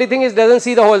encoder, only thing is doesn't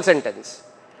see the whole sentence.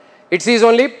 It sees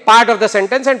only part of the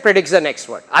sentence and predicts the next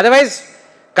word. Otherwise,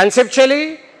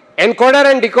 conceptually, encoder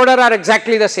and decoder are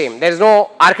exactly the same. There is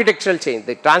no architectural change.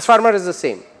 The transformer is the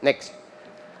same. Next.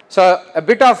 So a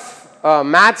bit of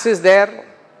maths is there.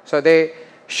 So they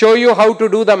show you how to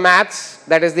do the maths.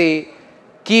 That is the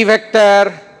key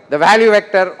vector, the value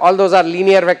vector, all those are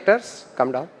linear vectors.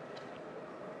 Come down.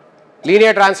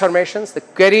 Linear transformations, the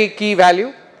query key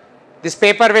value. This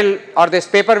paper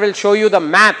will show you the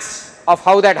maths of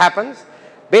how that happens.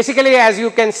 Basically, as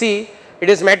you can see, it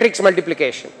is matrix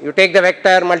multiplication. You take the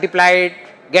vector, multiply it,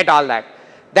 get all that.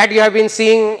 That you have been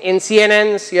seeing in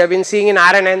CNNs, you have been seeing in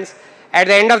RNNs. At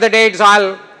the end of the day, it's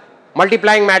all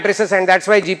multiplying matrices, and that's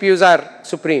why GPUs are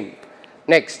supreme.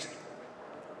 Next.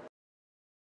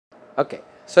 Okay.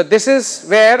 So this is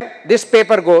where this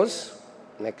paper goes.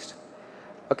 Next.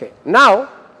 Okay. Now,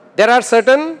 there are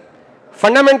certain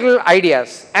fundamental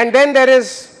ideas, and then there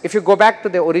is, if you go back to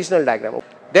the original diagram,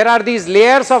 there are these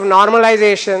layers of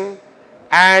normalization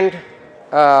and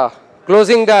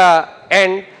closing the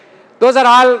end. Those are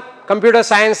all computer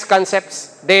science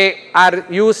concepts. They are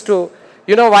used to,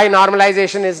 you know why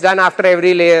normalization is done after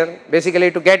every layer,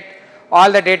 basically to get all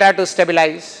the data to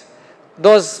stabilize.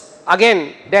 Those,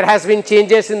 again, there has been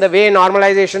changes in the way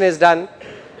normalization is done.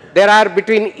 There are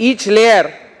between each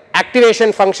layer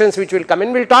activation functions which will come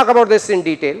in. We'll talk about this in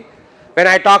detail when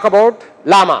I talk about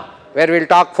Llama, where we'll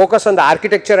focus on the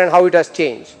architecture and how it has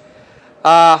changed.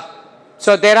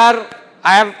 So there are,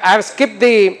 I have skipped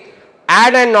the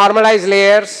add and normalize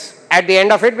layers at the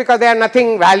end of it because they are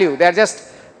nothing value. They are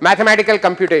just mathematical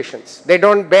computations. They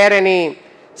don't bear any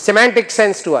semantic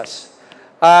sense to us.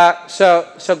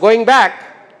 So going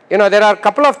back, you know, there are a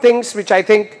couple of things which I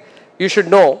think you should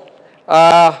know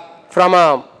from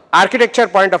a architecture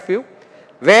point of view,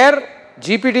 where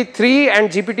GPT-3 and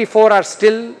GPT-4 are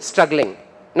still struggling.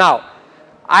 Now,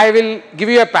 I will give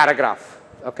you a paragraph.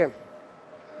 Okay.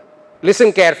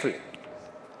 Listen carefully.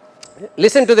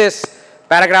 Listen to this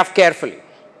paragraph carefully.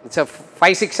 It's a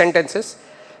 5-6 sentences.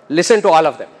 Listen to all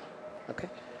of them. Okay.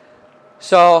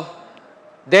 So,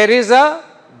 there is a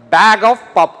bag of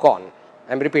popcorn.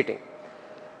 I am repeating.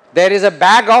 There is a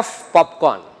bag of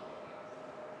popcorn.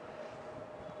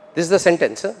 This is the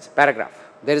sentence, paragraph.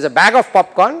 There is a bag of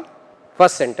popcorn,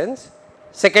 first sentence.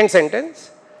 Second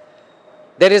sentence,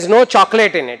 there is no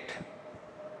chocolate in it.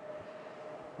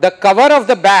 The cover of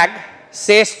the bag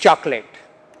says chocolate.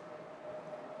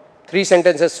 3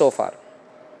 sentences so far.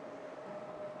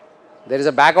 There is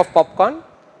a bag of popcorn.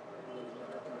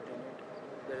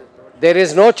 There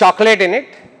is no chocolate in it.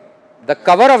 The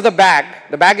cover of the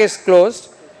bag is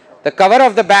closed. The cover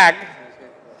of the bag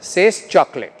says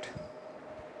chocolate.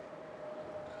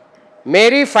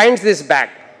 Mary finds this bag.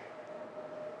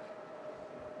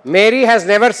 Mary has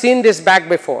never seen this bag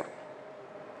before.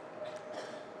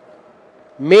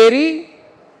 Mary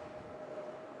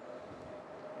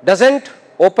doesn't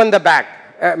open the bag.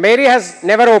 Mary has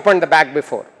never opened the bag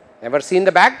before. Never seen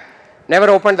the bag, never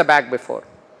opened the bag before.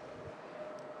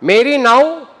 Mary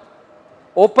now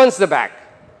opens the bag.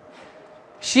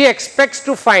 She expects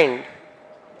to find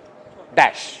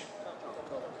dash.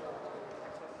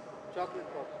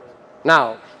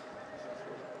 Now,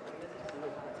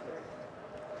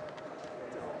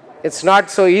 it's not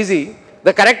so easy.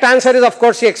 The correct answer is, of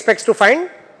course, she expects to find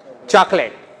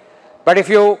chocolate. But if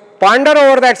you ponder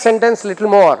over that sentence little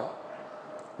more,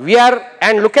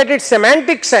 and look at its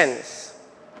semantic sense,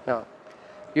 now,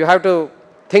 you have to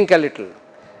think a little.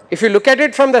 If you look at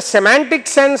it from the semantic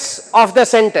sense of the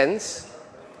sentence,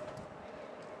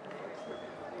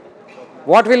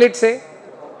 what will it say?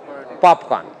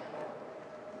 Popcorn.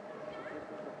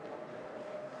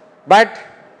 But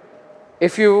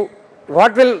if you,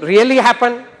 what will really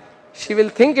happen? She will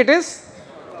think it is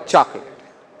chocolate.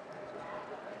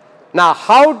 Now,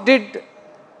 how did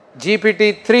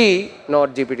GPT-3,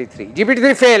 not GPT-3,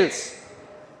 GPT-3 fails.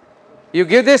 You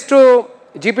give this to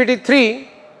GPT-3,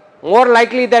 more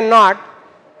likely than not,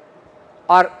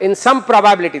 or in some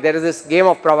probability, there is this game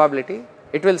of probability,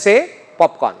 it will say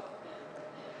popcorn.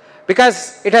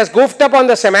 Because it has goofed up on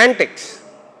the semantics.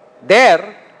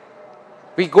 There,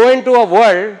 we go into a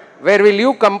world where we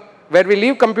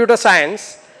leave computer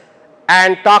science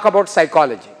and talk about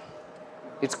psychology.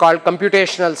 It's called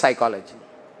computational psychology.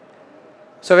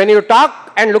 So when you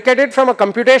talk and look at it from a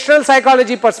computational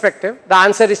psychology perspective, the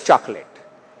answer is chocolate.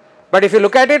 But if you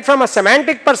look at it from a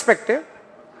semantic perspective,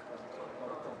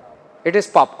 it is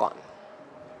popcorn.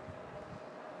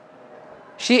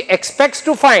 She expects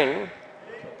to find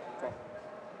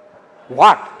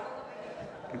what?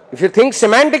 If you think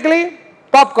semantically,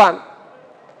 popcorn.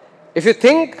 If you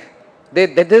think,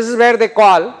 this is where they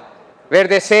call, where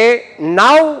they say,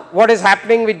 now what is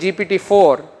happening with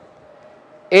GPT-4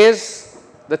 is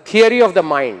the theory of the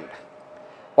mind.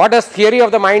 What does theory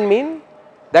of the mind mean?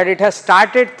 That it has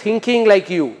started thinking like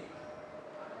you.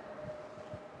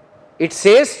 It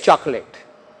says chocolate.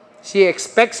 She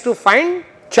expects to find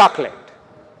chocolate.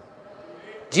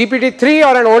 GPT-3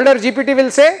 or an older GPT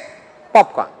will say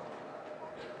popcorn.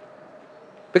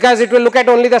 Because it will look at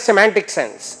only the semantic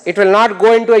sense. It will not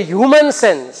go into a human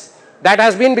sense. That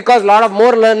has been because a lot of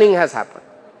more learning has happened.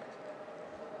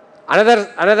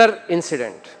 Another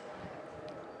incident.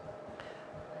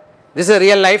 This is a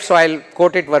real life, so I will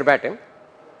quote it verbatim.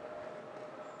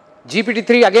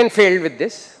 GPT-3 again failed with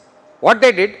this. What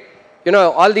they did, you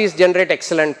know, all these generate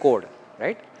excellent code,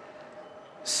 right?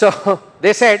 So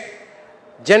they said,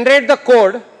 generate the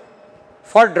code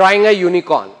for drawing a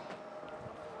unicorn.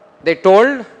 They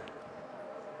told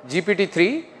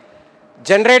GPT-3,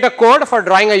 generate a code for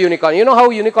drawing a unicorn. You know how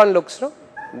unicorn looks, no?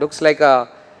 Looks like a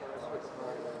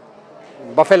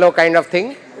buffalo kind of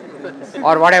thing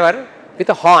or whatever with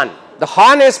a horn. The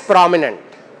horn is prominent.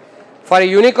 For a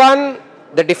unicorn,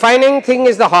 the defining thing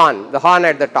is the horn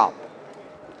at the top.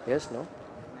 Yes, no?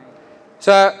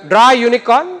 So, draw a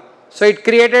unicorn. So, it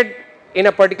created in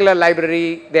a particular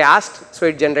library, they asked, so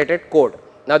it generated code.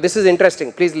 Now, this is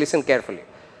interesting. Please listen carefully.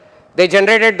 They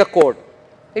generated the code.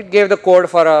 It gave the code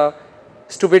for a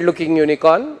stupid looking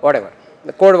unicorn, whatever.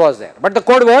 The code was there. But the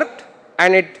code worked,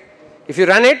 and if you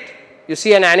run it, you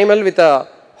see an animal with a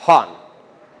horn.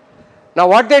 Now,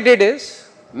 what they did is,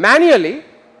 manually,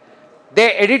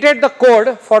 they edited the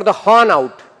code for the horn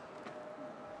out.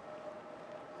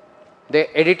 They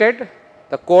edited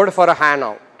the code for a hand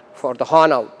out, for the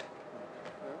horn out.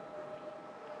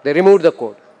 They removed the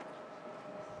code.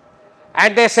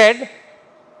 And they said,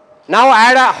 now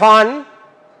add a horn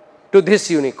to this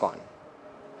unicorn.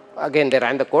 Again, they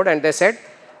ran the code and they said,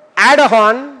 add a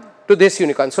horn to this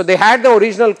unicorn. So they had the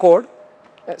original code,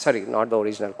 sorry, not the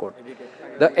original code,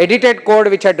 the edited code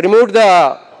which had removed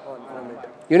the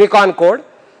unicorn code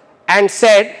and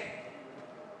said,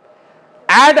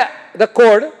 add the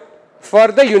code for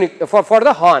the for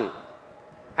the horn,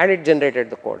 and it generated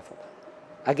the code for them.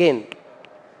 Again,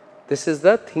 this is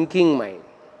the thinking mind.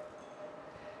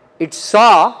 It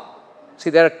saw,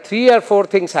 see there are 3 or 4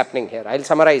 things happening here. I will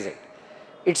summarize it.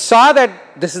 It saw that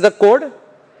this is the code.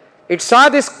 It saw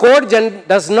this code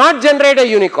does not generate a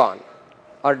unicorn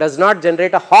or does not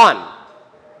generate a horn.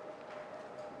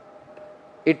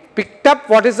 It picked up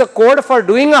what is the code for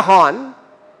doing a horn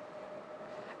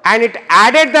and it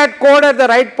added that code at the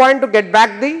right point to get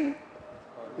back the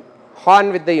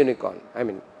horn with the unicorn. I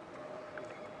mean,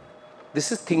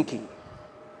 this is thinking.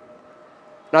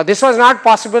 Now, this was not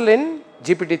possible in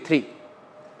GPT-3.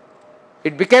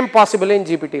 It became possible in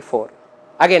GPT-4.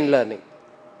 Again, learning.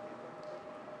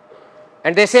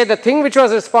 And they say the thing which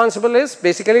was responsible is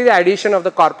basically the addition of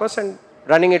the corpus and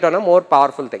running it on a more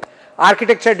powerful thing.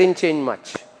 Architecture didn't change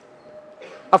much.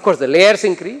 Of course, the layers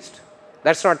increased.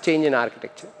 That's not change in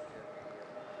architecture.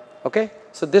 Okay?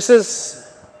 So, this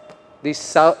is the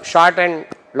short and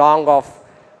long of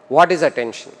what is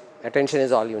attention. Attention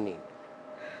is all you need.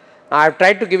 Now, I have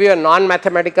tried to give you a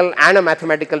non-mathematical and a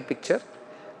mathematical picture,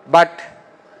 but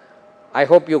I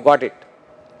hope you got it.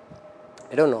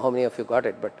 I don't know how many of you got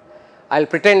it, but I will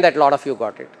pretend that a lot of you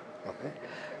got it.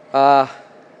 Okay.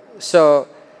 So,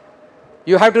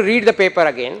 you have to read the paper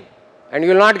again, and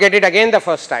you will not get it again the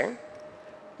first time.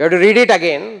 You have to read it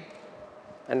again,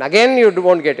 and again you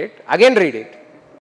won't get it. Again read it.